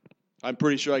him. I'm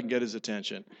pretty sure I can get his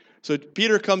attention. So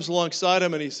Peter comes alongside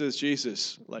him and he says,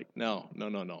 Jesus, no.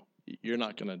 You're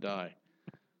not going to die.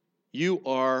 You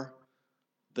are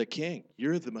the king.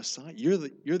 You're the Messiah.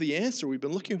 You're the answer we've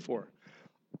been looking for.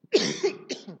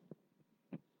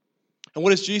 And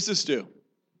what does Jesus do?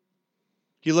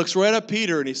 He looks right at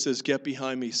Peter and he says, get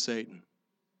behind me, Satan.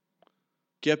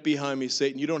 Get behind me,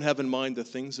 Satan. You don't have in mind the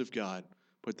things of God,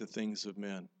 but the things of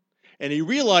men. And he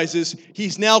realizes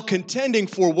he's now contending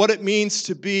for what it means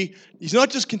to be, he's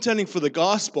not just contending for the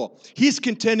gospel, he's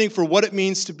contending for what it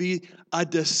means to be a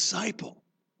disciple.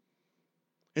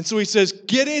 And so he says,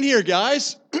 get in here,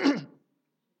 guys.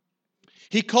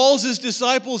 He calls his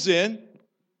disciples in,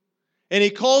 and he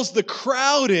calls the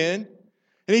crowd in,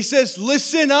 and he says,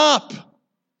 listen up.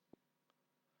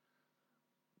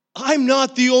 I'm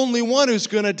not the only one who's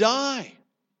going to die.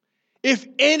 If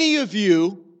any of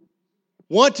you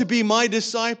want to be my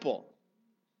disciple,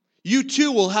 you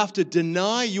too will have to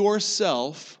deny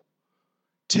yourself,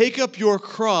 take up your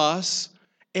cross,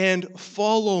 and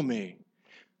follow me.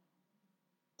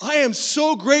 I am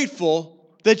so grateful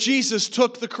that Jesus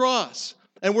took the cross.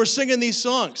 And we're singing these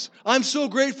songs. I'm so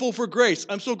grateful for grace.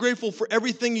 I'm so grateful for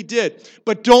everything he did.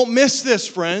 But don't miss this,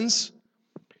 friends.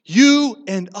 You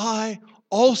and I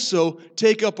also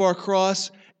take up our cross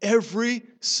every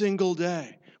single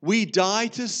day. We die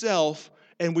to self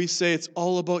and we say, it's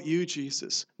all about you,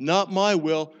 Jesus. Not my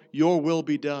will, your will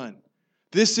be done.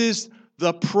 This is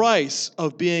the price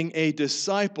of being a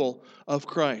disciple of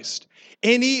Christ.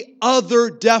 Any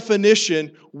other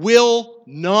definition will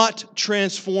not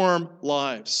transform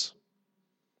lives.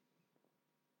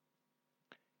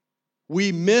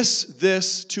 We miss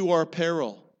this to our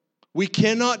peril. We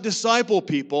cannot disciple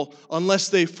people unless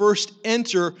they first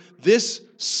enter this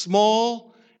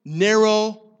small,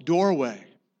 narrow doorway.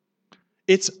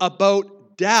 It's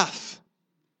about death.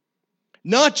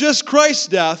 Not just Christ's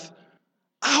death,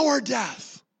 our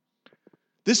death.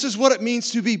 This is what it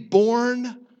means to be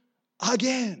born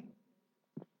again.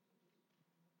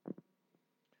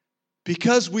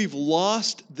 Because we've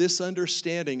lost this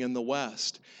understanding in the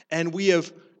West, and we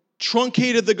have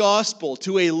truncated the gospel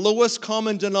to a lowest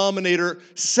common denominator,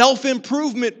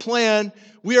 self-improvement plan,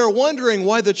 we are wondering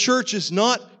why the church is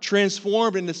not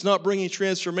transformed and it's not bringing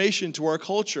transformation to our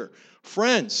culture.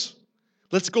 Friends,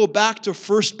 let's go back to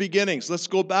first beginnings. Let's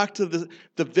go back to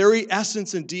the very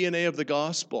essence and DNA of the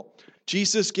gospel.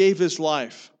 Jesus gave his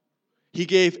life. He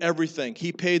gave everything.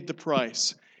 He paid the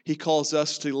price. He calls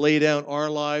us to lay down our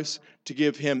lives, to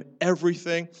give him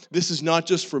everything. This is not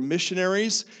just for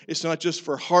missionaries. It's not just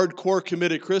for hardcore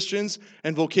committed Christians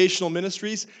and vocational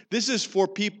ministries. This is for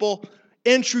people,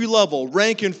 entry level,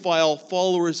 rank and file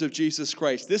followers of Jesus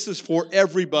Christ. This is for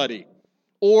everybody.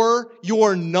 Or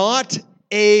you're not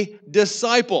a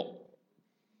disciple.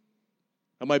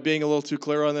 Am I being a little too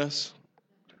clear on this?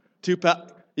 You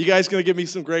guys going to give me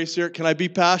some grace here? Can I be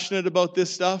passionate about this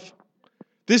stuff?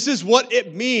 This is what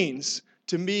it means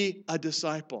to be a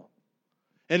disciple.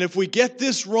 And if we get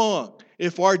this wrong,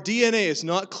 if our DNA is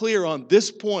not clear on this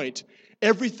point,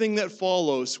 everything that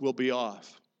follows will be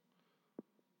off.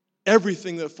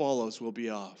 Everything that follows will be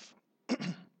off.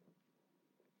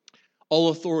 All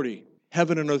authority,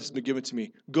 heaven and earth has been given to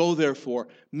me. Go therefore,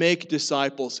 make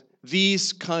disciples,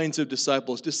 these kinds of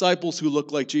disciples, disciples who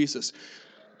look like Jesus.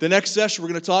 The next session, we're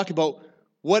going to talk about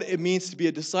what it means to be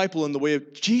a disciple in the way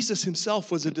of Jesus himself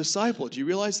was a disciple. Do you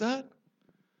realize that?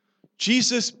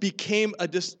 Jesus became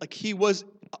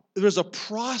there's a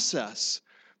process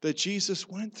that Jesus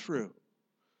went through.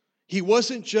 He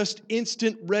wasn't just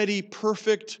instant, ready,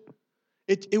 perfect.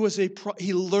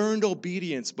 He learned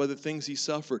obedience by the things he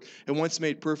suffered. And once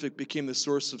made perfect, became the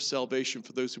source of salvation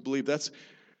for those who believe.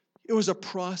 It was a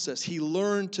process. He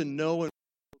learned to know and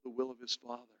follow the will of his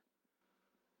Father.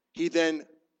 He then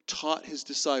taught his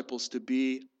disciples to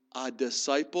be a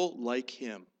disciple like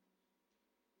him.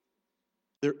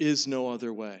 There is no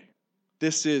other way.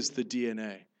 This is the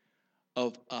DNA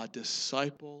of a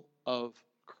disciple of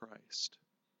Christ.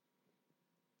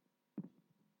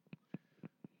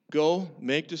 Go,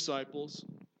 make disciples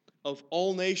of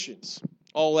all nations,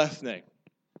 all ethne.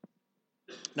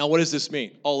 Now, what does this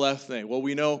mean, all ethne? Well,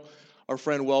 we know our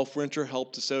friend Welf Winter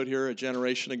helped us out here a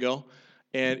generation ago.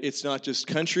 And it's not just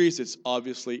countries, it's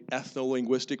obviously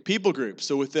ethno-linguistic people groups.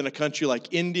 So within a country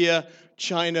like India,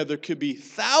 China, there could be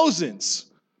thousands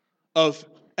of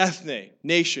ethne,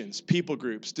 nations, people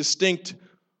groups, distinct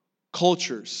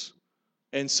cultures.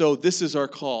 And so this is our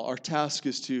call. Our task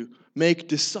is to make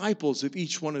disciples of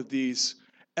each one of these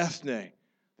ethne,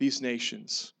 these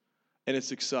nations. And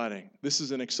it's exciting. This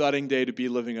is an exciting day to be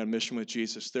living on mission with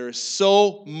Jesus. There is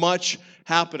so much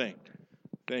happening.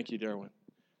 Thank you, Darwin.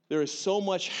 There is so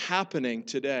much happening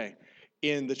today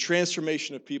in the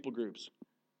transformation of people groups.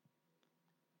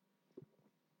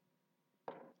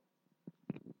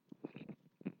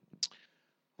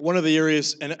 One of the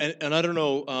areas, and I don't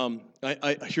know,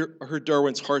 I heard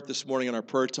Darwin's heart this morning in our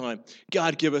prayer time.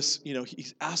 God give us,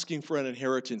 he's asking for an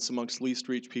inheritance amongst least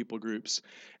reached people groups.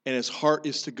 And his heart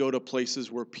is to go to places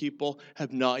where people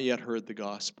have not yet heard the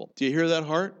gospel. Do you hear that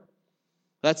heart?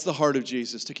 That's the heart of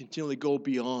Jesus, to continually go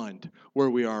beyond where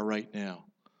we are right now.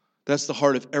 That's the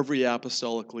heart of every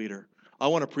apostolic leader. I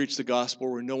want to preach the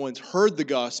gospel where no one's heard the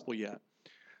gospel yet.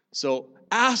 So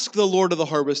ask the Lord of the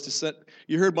harvest to send.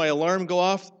 You heard my alarm go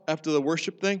off after the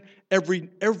worship thing?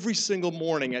 Every single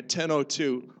morning at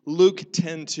 10:02, Luke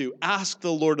 10:2. Ask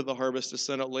the Lord of the harvest to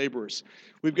send out laborers.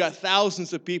 We've got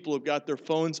thousands of people who've got their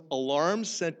phones alarms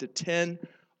sent to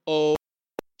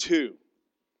 10:02.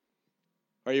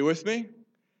 Are you with me?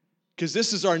 Because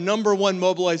this is our number one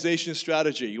mobilization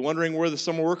strategy. You wondering where the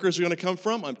summer workers are going to come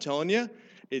from? I'm telling you,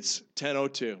 it's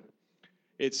 10:02.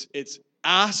 It's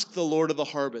ask the Lord of the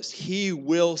harvest. He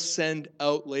will send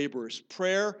out laborers.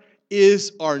 Prayer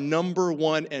is our number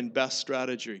one and best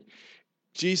strategy.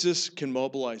 Jesus can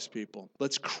mobilize people.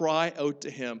 Let's cry out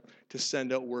to him to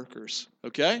send out workers.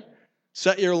 Okay?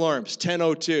 Set your alarms.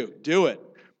 10:02. Do it.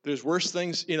 There's worse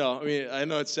things, I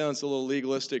know it sounds a little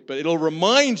legalistic, but it'll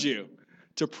remind you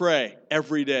to pray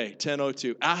every day,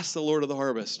 10:02. Ask the Lord of the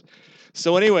harvest.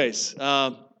 So anyways,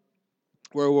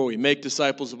 where were we? Make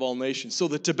disciples of all nations. So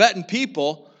the Tibetan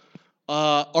people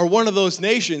are one of those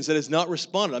nations that has not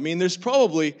responded. I mean, there's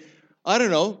probably,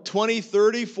 20,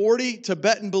 30, 40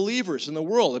 Tibetan believers in the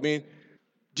world. Do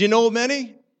you know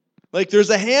many? There's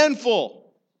a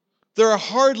handful. There are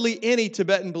hardly any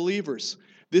Tibetan believers.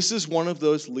 This is one of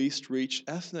those least reached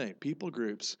ethne, people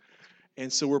groups.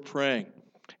 And so we're praying.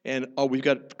 And we've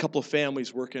got a couple of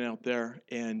families working out there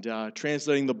and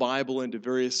translating the Bible into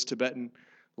various Tibetan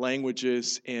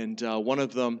languages. And one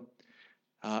of them,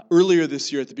 earlier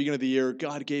this year, at the beginning of the year,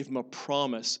 God gave him a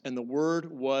promise, and the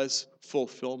word was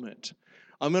fulfillment.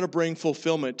 I'm going to bring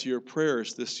fulfillment to your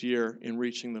prayers this year in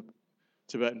reaching the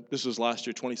Tibetan. This was last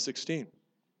year, 2016.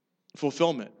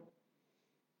 Fulfillment.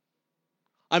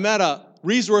 I'm at a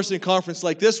resourcing conference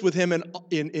like this with him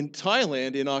in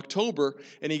Thailand in October,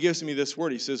 and he gives me this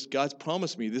word. He says, God's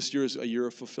promised me this year is a year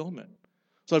of fulfillment.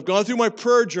 So I've gone through my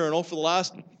prayer journal for the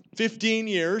last 15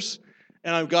 years,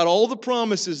 And I've got all the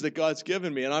promises that God's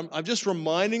given me. And I'm just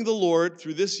reminding the Lord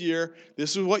through this year,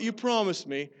 this is what you promised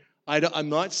me. I'm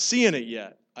not seeing it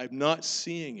yet. I'm not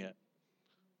seeing it.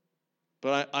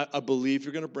 But I believe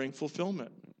you're going to bring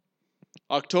fulfillment.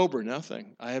 October,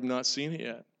 nothing. I have not seen it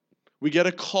yet. We get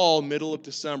a call middle of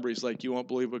December. He's like, you won't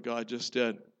believe what God just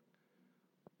did.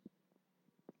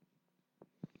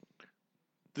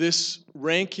 This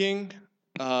ranking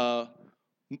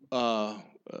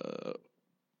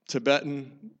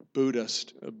Tibetan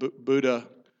Buddhist, Buddha,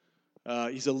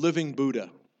 he's a living Buddha.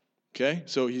 Okay?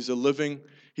 So he's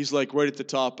like right at the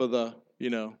top of the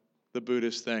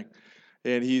Buddhist thing.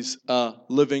 And he's a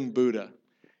living Buddha.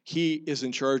 He is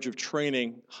in charge of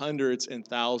training hundreds and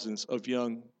thousands of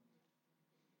young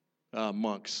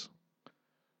monks.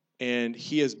 And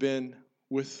he has been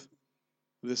with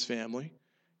this family,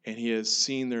 and he has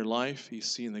seen their life. He's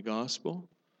seen the gospel.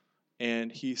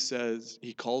 And he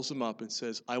calls them up and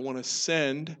says, I want to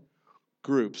send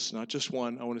groups, not just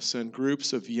one, I want to send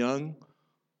groups of young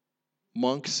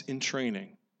monks in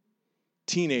training,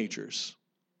 teenagers,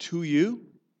 to you,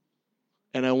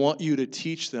 and I want you to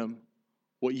teach them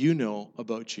what you know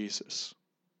about Jesus.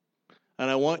 And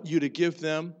I want you to give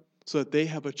them so that they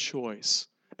have a choice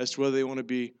as to whether they want to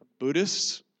be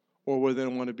Buddhists or whether they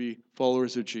want to be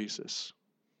followers of Jesus.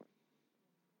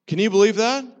 Can you believe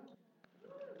that?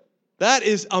 That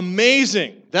is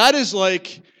amazing. That is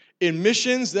like, in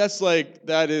missions,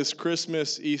 that is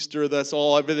Christmas, Easter, that's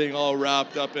everything all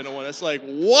wrapped up into one. It's like,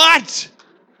 what?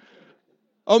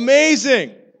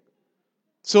 Amazing.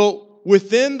 So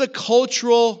within the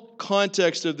cultural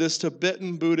context of this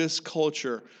Tibetan Buddhist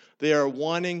culture, they are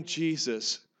wanting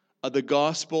Jesus, the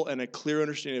gospel, and a clear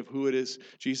understanding of who it is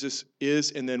Jesus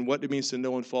is, and then what it means to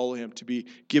know and follow him, to be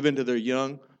given to their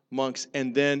young monks.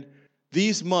 And then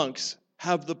these monks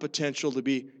have the potential to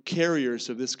be carriers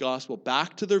of this gospel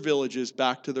back to their villages,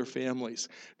 back to their families.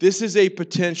 This is a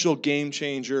potential game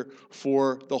changer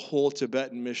for the whole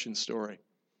Tibetan mission story.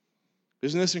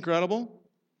 Isn't this incredible?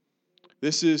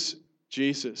 This is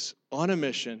Jesus on a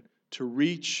mission to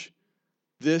reach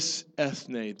this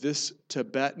ethne, this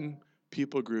Tibetan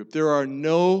people group. There are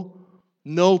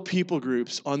no people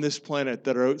groups on this planet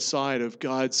that are outside of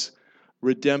God's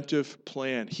redemptive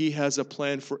plan. He has a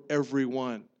plan for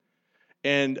everyone.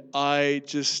 And we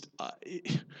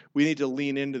need to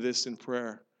lean into this in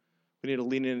prayer. We need to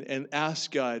lean in and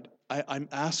ask God, I'm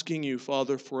asking you,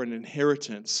 Father, for an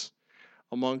inheritance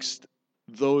amongst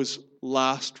those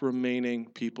last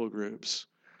remaining people groups.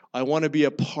 I want to be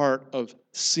a part of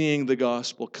seeing the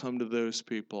gospel come to those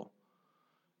people.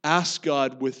 Ask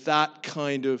God with that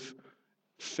kind of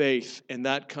faith and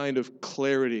that kind of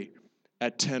clarity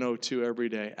at 10:02 every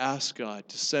day. Ask God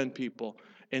to send people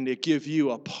and to give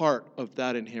you a part of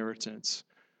that inheritance.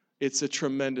 It's a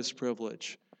tremendous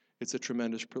privilege. It's a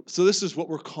tremendous privilege. So this is what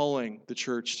we're calling the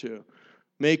church to.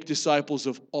 Make disciples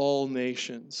of all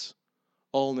nations.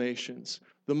 All nations.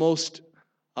 The most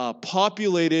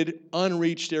populated,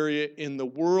 unreached area in the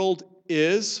world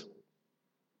is,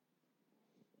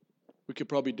 we could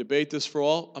probably debate this for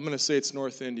all, I'm going to say it's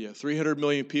North India. 300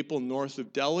 million people north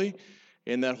of Delhi,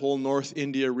 in that whole North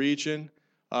India region.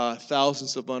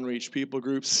 Thousands of unreached people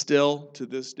groups still to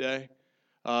this day.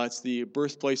 It's the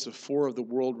birthplace of 4 of the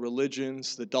world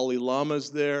religions. The Dalai Lama's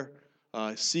there,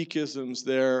 Sikhism's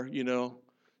there,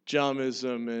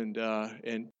 Jainism, and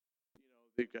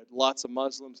they've got lots of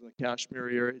Muslims in the Kashmir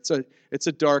area. It's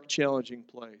a dark, challenging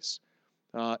place.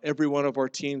 Every one of our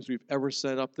teams we've ever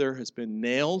sent up there has been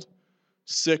nailed.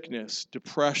 Sickness,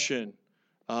 depression,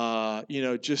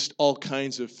 just all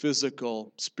kinds of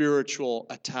physical, spiritual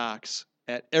attacks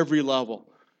at every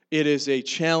level. It is a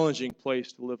challenging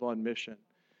place to live on mission.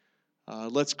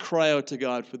 Let's cry out to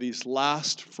God for these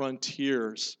last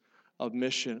frontiers of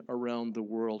mission around the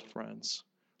world, friends.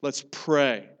 Let's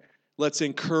pray. Let's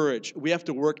encourage. We have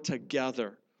to work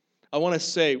together. I want to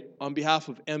say, on behalf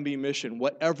of MB Mission,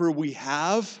 whatever we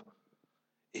have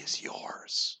is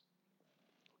yours.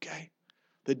 Okay?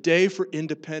 The day for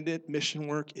independent mission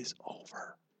work is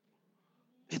over.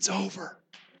 It's over.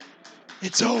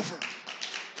 It's over.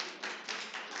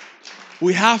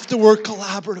 We have to work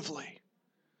collaboratively.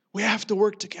 We have to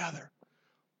work together.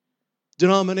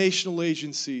 Denominational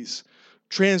agencies,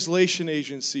 translation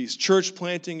agencies, church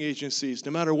planting agencies,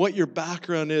 no matter what your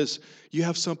background is, you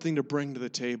have something to bring to the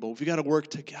table. We've got to work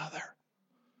together.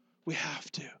 We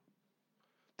have to.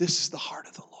 This is the heart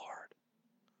of the Lord.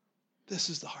 This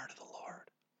is the heart of the Lord.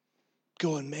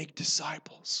 Go and make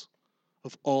disciples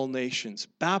of all nations,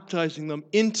 baptizing them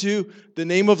into the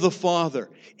name of the Father,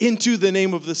 into the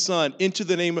name of the Son, into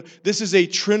the name of... This is a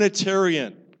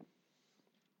Trinitarian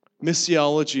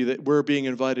missiology that we're being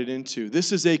invited into.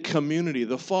 This is a community,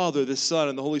 the Father, the Son,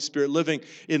 and the Holy Spirit living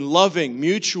in loving,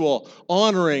 mutual,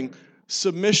 honoring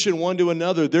submission one to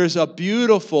another. There's a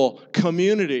beautiful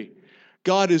community.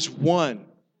 God is one,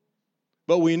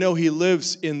 but we know He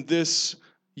lives in this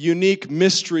unique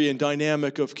mystery and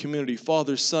dynamic of community,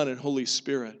 Father, Son, and Holy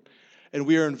Spirit. And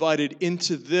we are invited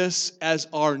into this as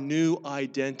our new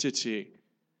identity.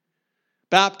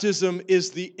 Baptism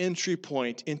is the entry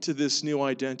point into this new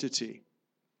identity.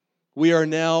 We are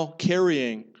now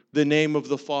carrying the name of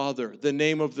the Father, the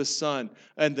name of the Son,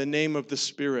 and the name of the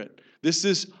Spirit. This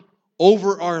is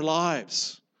over our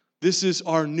lives. This is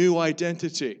our new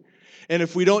identity. And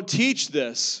if we don't teach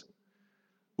this,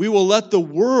 we will let the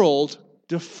world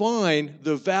define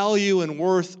the value and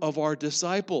worth of our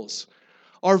disciples.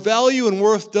 Our value and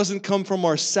worth doesn't come from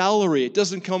our salary. It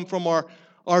doesn't come from our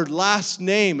last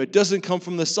name. It doesn't come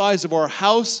from the size of our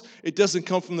house. It doesn't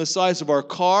come from the size of our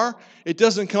car. It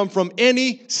doesn't come from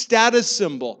any status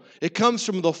symbol. It comes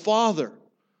from the Father,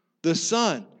 the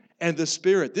Son, and the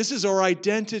Spirit. This is our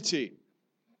identity.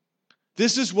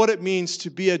 This is what it means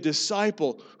to be a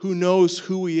disciple who knows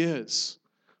who he is.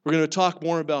 We're going to talk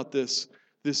more about this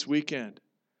weekend.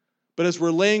 But as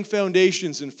we're laying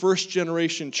foundations in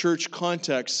first-generation church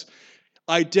contexts,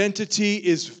 identity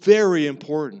is very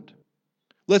important.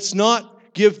 Let's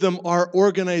not give them our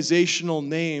organizational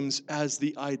names as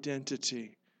the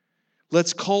identity.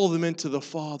 Let's call them into the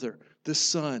Father, the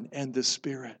Son, and the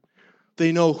Spirit.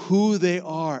 They know who they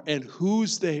are and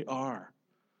whose they are.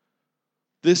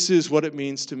 This is what it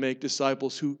means to make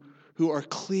disciples who are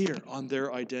clear on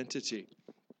their identity.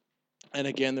 And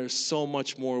again, there's so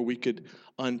much more we could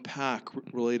unpack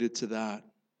related to that.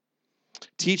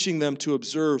 Teaching them to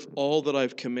observe all that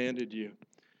I've commanded you.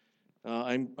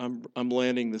 I'm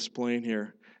landing this plane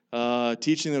here.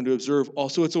 Teaching them to observe.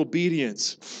 Also, it's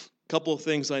obedience. A couple of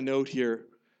things I note here.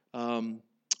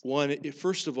 One,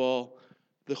 first of all,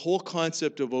 the whole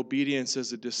concept of obedience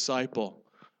as a disciple.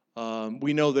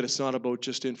 We know that it's not about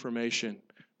just information,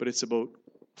 but it's about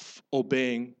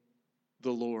obeying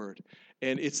the Lord.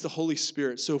 And it's the Holy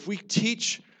Spirit. So if we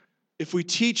teach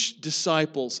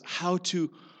disciples how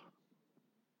to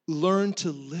learn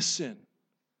to listen,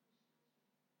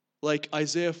 like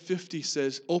Isaiah 50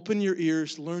 says, open your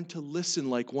ears, learn to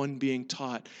listen like one being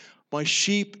taught. My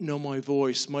sheep know my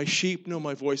voice. My sheep know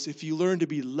my voice. If you learn to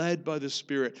be led by the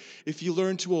Spirit, if you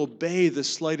learn to obey the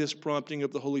slightest prompting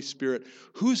of the Holy Spirit,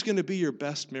 who's going to be your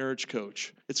best marriage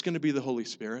coach? It's going to be the Holy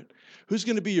Spirit. Who's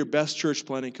going to be your best church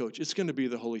planning coach? It's going to be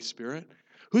the Holy Spirit.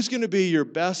 Who's going to be your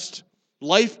best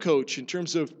life coach in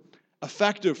terms of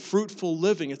effective, fruitful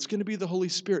living? It's going to be the Holy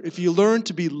Spirit. If you learn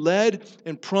to be led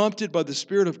and prompted by the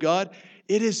Spirit of God,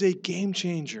 it is a game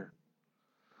changer.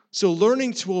 So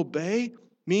learning to obey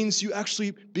means you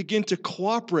actually begin to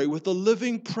cooperate with the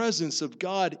living presence of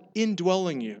God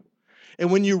indwelling you.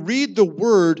 And when you read the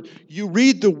Word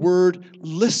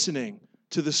listening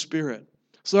to the Spirit.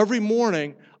 So every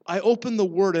morning, I open the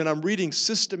Word and I'm reading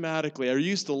systematically. I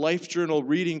use the Life Journal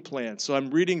reading plan. So I'm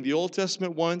reading the Old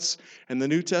Testament once and the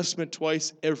New Testament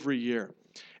twice every year.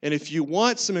 And if you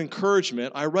want some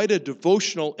encouragement, I write a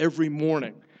devotional every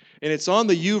morning. And it's on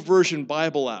the YouVersion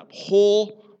Bible app.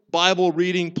 Whole Bible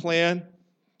reading plan.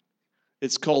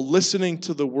 It's called Listening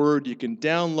to the Word. You can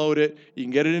download it. You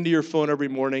can get it into your phone every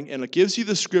morning. And it gives you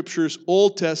the scriptures,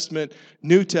 Old Testament,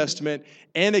 New Testament.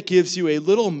 And it gives you a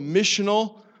little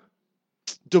missional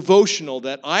devotional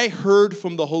that I heard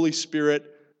from the Holy Spirit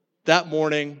that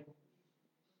morning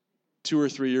 2 or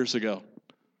 3 years ago.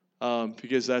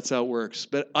 Because that's how it works.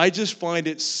 But I just find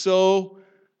it so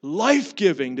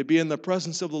life-giving to be in the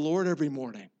presence of the Lord every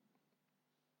morning.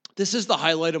 This is the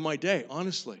highlight of my day,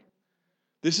 honestly.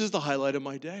 This is the highlight of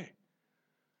my day.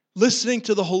 Listening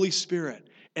to the Holy Spirit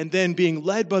and then being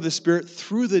led by the Spirit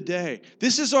through the day.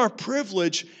 This is our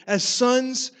privilege as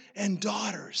sons and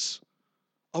daughters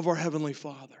of our Heavenly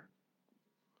Father.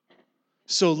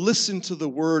 So listen to the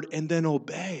Word and then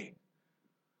obey.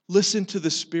 Listen to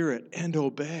the Spirit and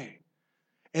obey.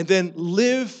 And then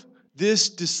live this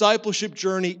discipleship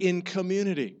journey in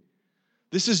community.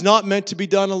 This is not meant to be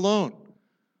done alone.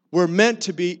 We're meant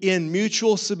to be in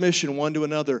mutual submission one to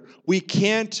another. We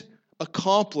can't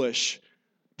accomplish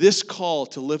this call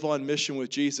to live on mission with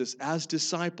Jesus as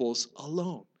disciples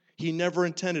alone. He never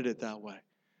intended it that way.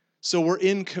 So we're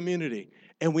in community,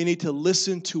 and we need to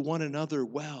listen to one another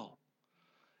well.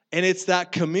 And it's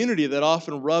that community that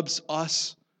often rubs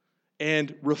us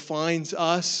and refines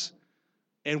us.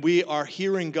 And we are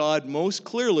hearing God most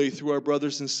clearly through our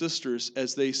brothers and sisters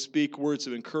as they speak words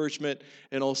of encouragement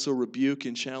and also rebuke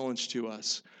and challenge to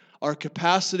us. Our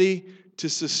capacity to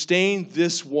sustain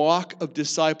this walk of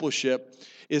discipleship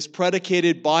is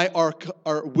predicated by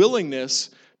our willingness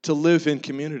to live in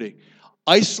community.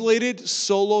 Isolated,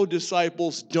 solo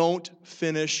disciples don't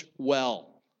finish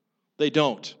well. They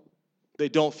don't. They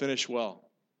don't finish well.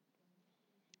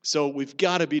 So we've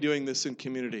got to be doing this in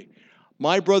community.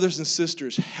 My brothers and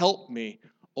sisters, help me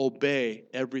obey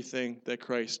everything that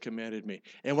Christ commanded me.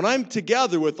 And when I'm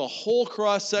together with a whole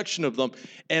cross-section of them,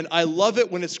 and I love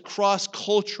it when it's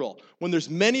cross-cultural, when there's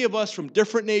many of us from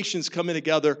different nations coming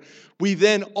together, we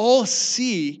then all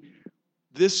see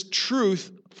this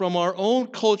truth from our own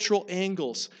cultural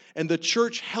angles. And the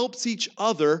church helps each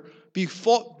other be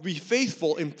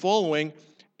faithful in following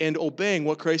and obeying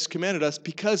what Christ commanded us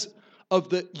because of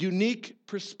the unique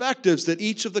perspectives that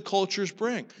each of the cultures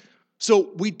bring.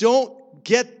 So we don't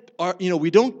get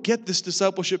this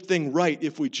discipleship thing right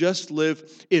if we just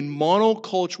live in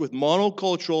monoculture with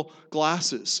monocultural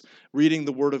glasses, reading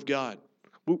the Word of God.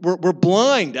 We're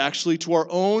blind, actually, to our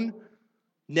own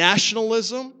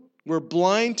nationalism. We're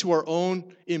blind to our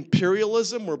own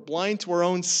imperialism. We're blind to our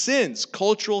own sins,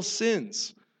 cultural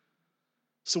sins.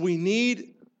 So we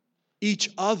need each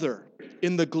other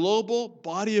in the global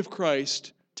body of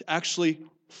Christ to actually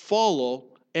follow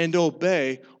and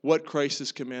obey what Christ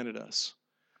has commanded us.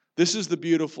 This is the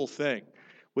beautiful thing.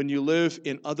 When you live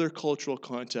in other cultural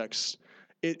contexts,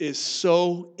 it is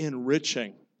so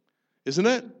enriching, isn't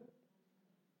it?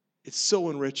 It's so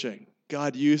enriching.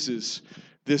 God uses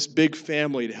this big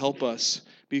family to help us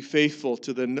be faithful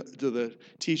to the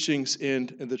teachings and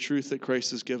the truth that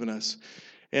Christ has given us.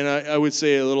 And I would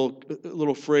say a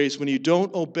little phrase, when you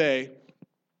don't obey,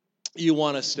 you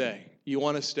want to stay. You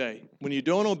want to stay. When you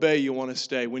don't obey, you want to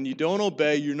stay. When you don't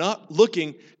obey, you're not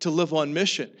looking to live on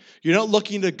mission. You're not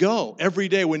looking to go every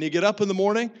day. When you get up in the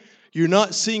morning, you're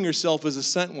not seeing yourself as a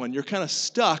sent one. You're kind of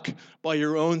stuck by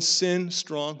your own sin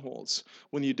strongholds.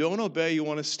 When you don't obey, you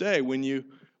want to stay.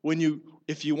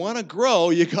 If you want to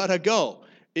grow, you got to go.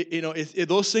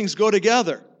 Those things go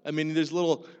together. I mean, there's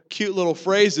cute little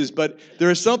phrases, but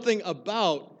there is something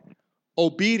about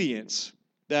obedience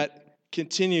that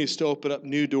continues to open up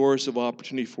new doors of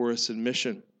opportunity for us in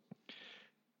mission.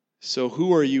 So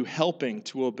who are you helping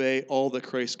to obey all that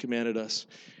Christ commanded us?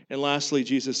 And lastly,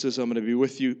 Jesus says, I'm going to be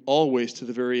with you always to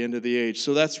the very end of the age.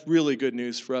 So that's really good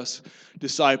news for us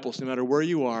disciples. No matter where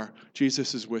you are,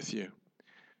 Jesus is with you.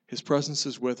 His presence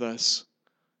is with us.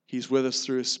 He's with us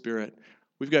through His Spirit.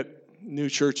 We've got new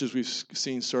churches we've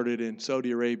seen started in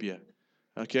Saudi Arabia.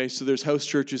 Okay, so there's house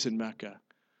churches in Mecca.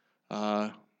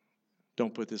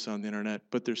 Don't put this on the internet,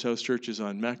 but there's house churches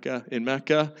in Mecca,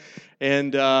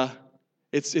 and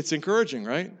it's encouraging,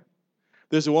 right?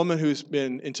 There's a woman who's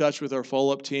been in touch with our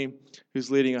follow-up team who's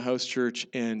leading a house church,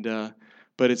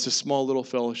 but it's a small little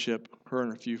fellowship, her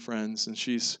and a few friends, and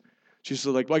she's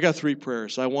like, well, I got 3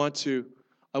 prayers. I want to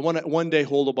one day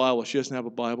hold a Bible. She doesn't have a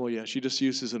Bible yet. She just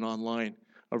uses an online,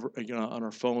 on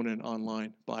her phone and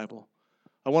online Bible.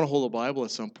 I want to hold a Bible at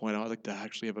some point. I'd like to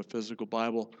actually have a physical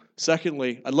Bible.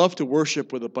 Secondly, I'd love to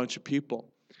worship with a bunch of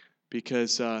people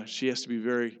because they have to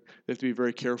be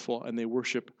very careful, and they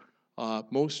worship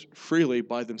most freely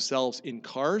by themselves in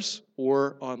cars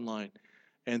or online.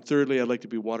 And thirdly, I'd like to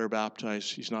be water baptized.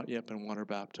 She's not yet been water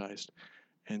baptized.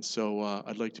 And so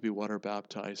I'd like to be water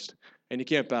baptized. And you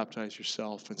can't baptize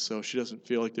yourself. And so she doesn't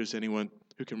feel like there's anyone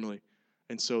who can really.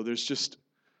 And so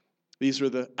these are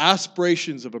the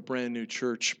aspirations of a brand new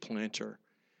church planter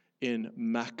in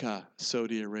Mecca,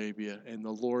 Saudi Arabia. And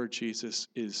the Lord Jesus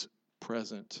is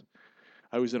present.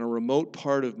 I was in a remote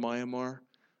part of Myanmar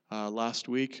last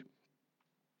week.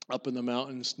 Up in the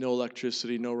mountains, no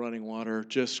electricity, no running water,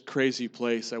 just crazy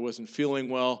place. I wasn't feeling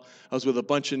well. I was with a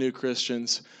bunch of new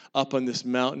Christians up on this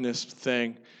mountainous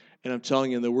thing. And I'm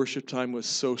telling you, the worship time was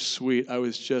so sweet. I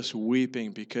was just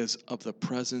weeping because of the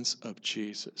presence of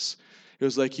Jesus. It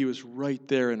was like He was right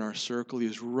there in our circle. He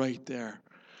was right there.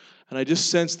 And I just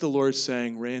sensed the Lord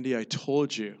saying, Randy, I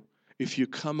told you, if you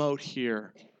come out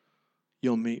here,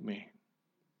 you'll meet me.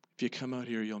 If you come out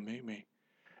here, you'll meet me.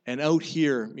 And out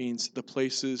here means the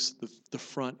places, the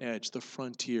front edge, the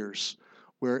frontiers,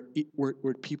 where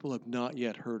people have not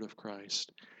yet heard of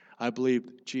Christ. I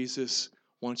believe Jesus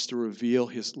wants to reveal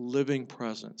His living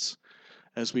presence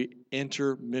as we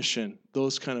enter mission,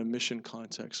 those kind of mission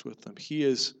contexts with them.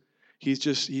 He's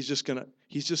just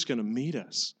gonna meet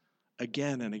us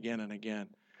again and again and again.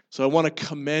 So I want to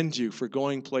commend you for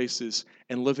going places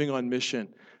and living on mission.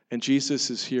 And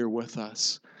Jesus is here with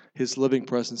us. His living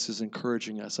presence is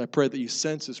encouraging us. I pray that you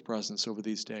sense His presence over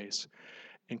these days,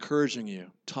 encouraging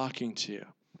you, talking to you,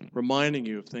 reminding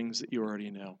you of things that you already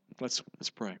know. Let's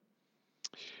pray.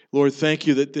 Lord, thank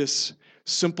you that this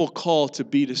simple call to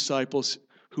be disciples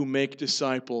who make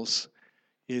disciples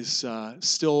is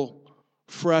still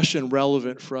fresh and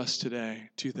relevant for us today,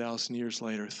 2,000 years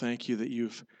later. Thank you that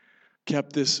you've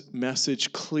kept this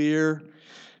message clear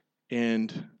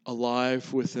and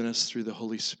alive within us through the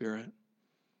Holy Spirit.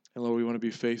 And Lord, we want to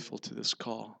be faithful to this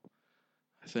call.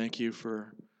 I thank you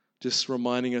for just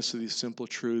reminding us of these simple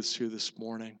truths here this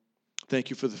morning. Thank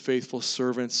you for the faithful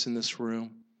servants in this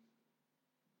room.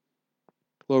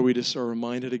 Lord, we just are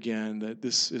reminded again that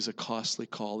this is a costly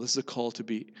call. This is a call to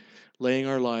be laying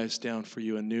our lives down for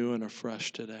you anew and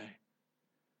afresh today.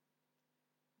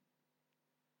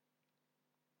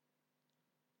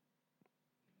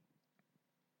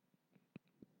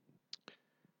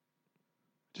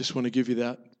 Just want to give you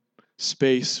that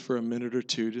space for a minute or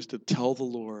two just to tell the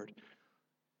Lord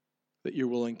that you're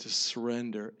willing to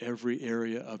surrender every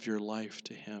area of your life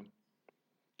to Him.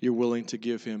 You're willing to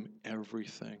give Him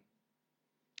everything.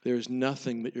 There's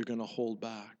nothing that you're going to hold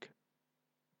back.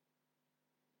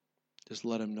 Just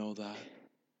let Him know that.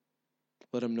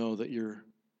 Let Him know that you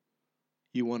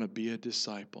want to be a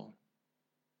disciple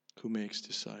who makes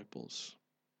disciples.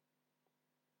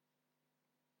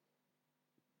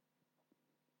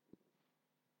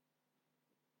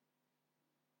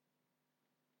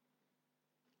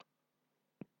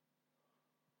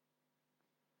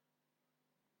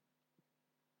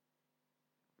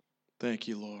 Thank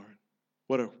you, Lord.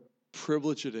 What a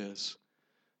privilege it is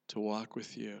to walk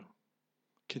with you.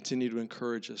 Continue to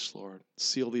encourage us, Lord.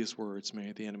 Seal these words.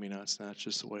 May the enemy not snatch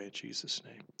us away in Jesus'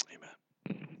 name.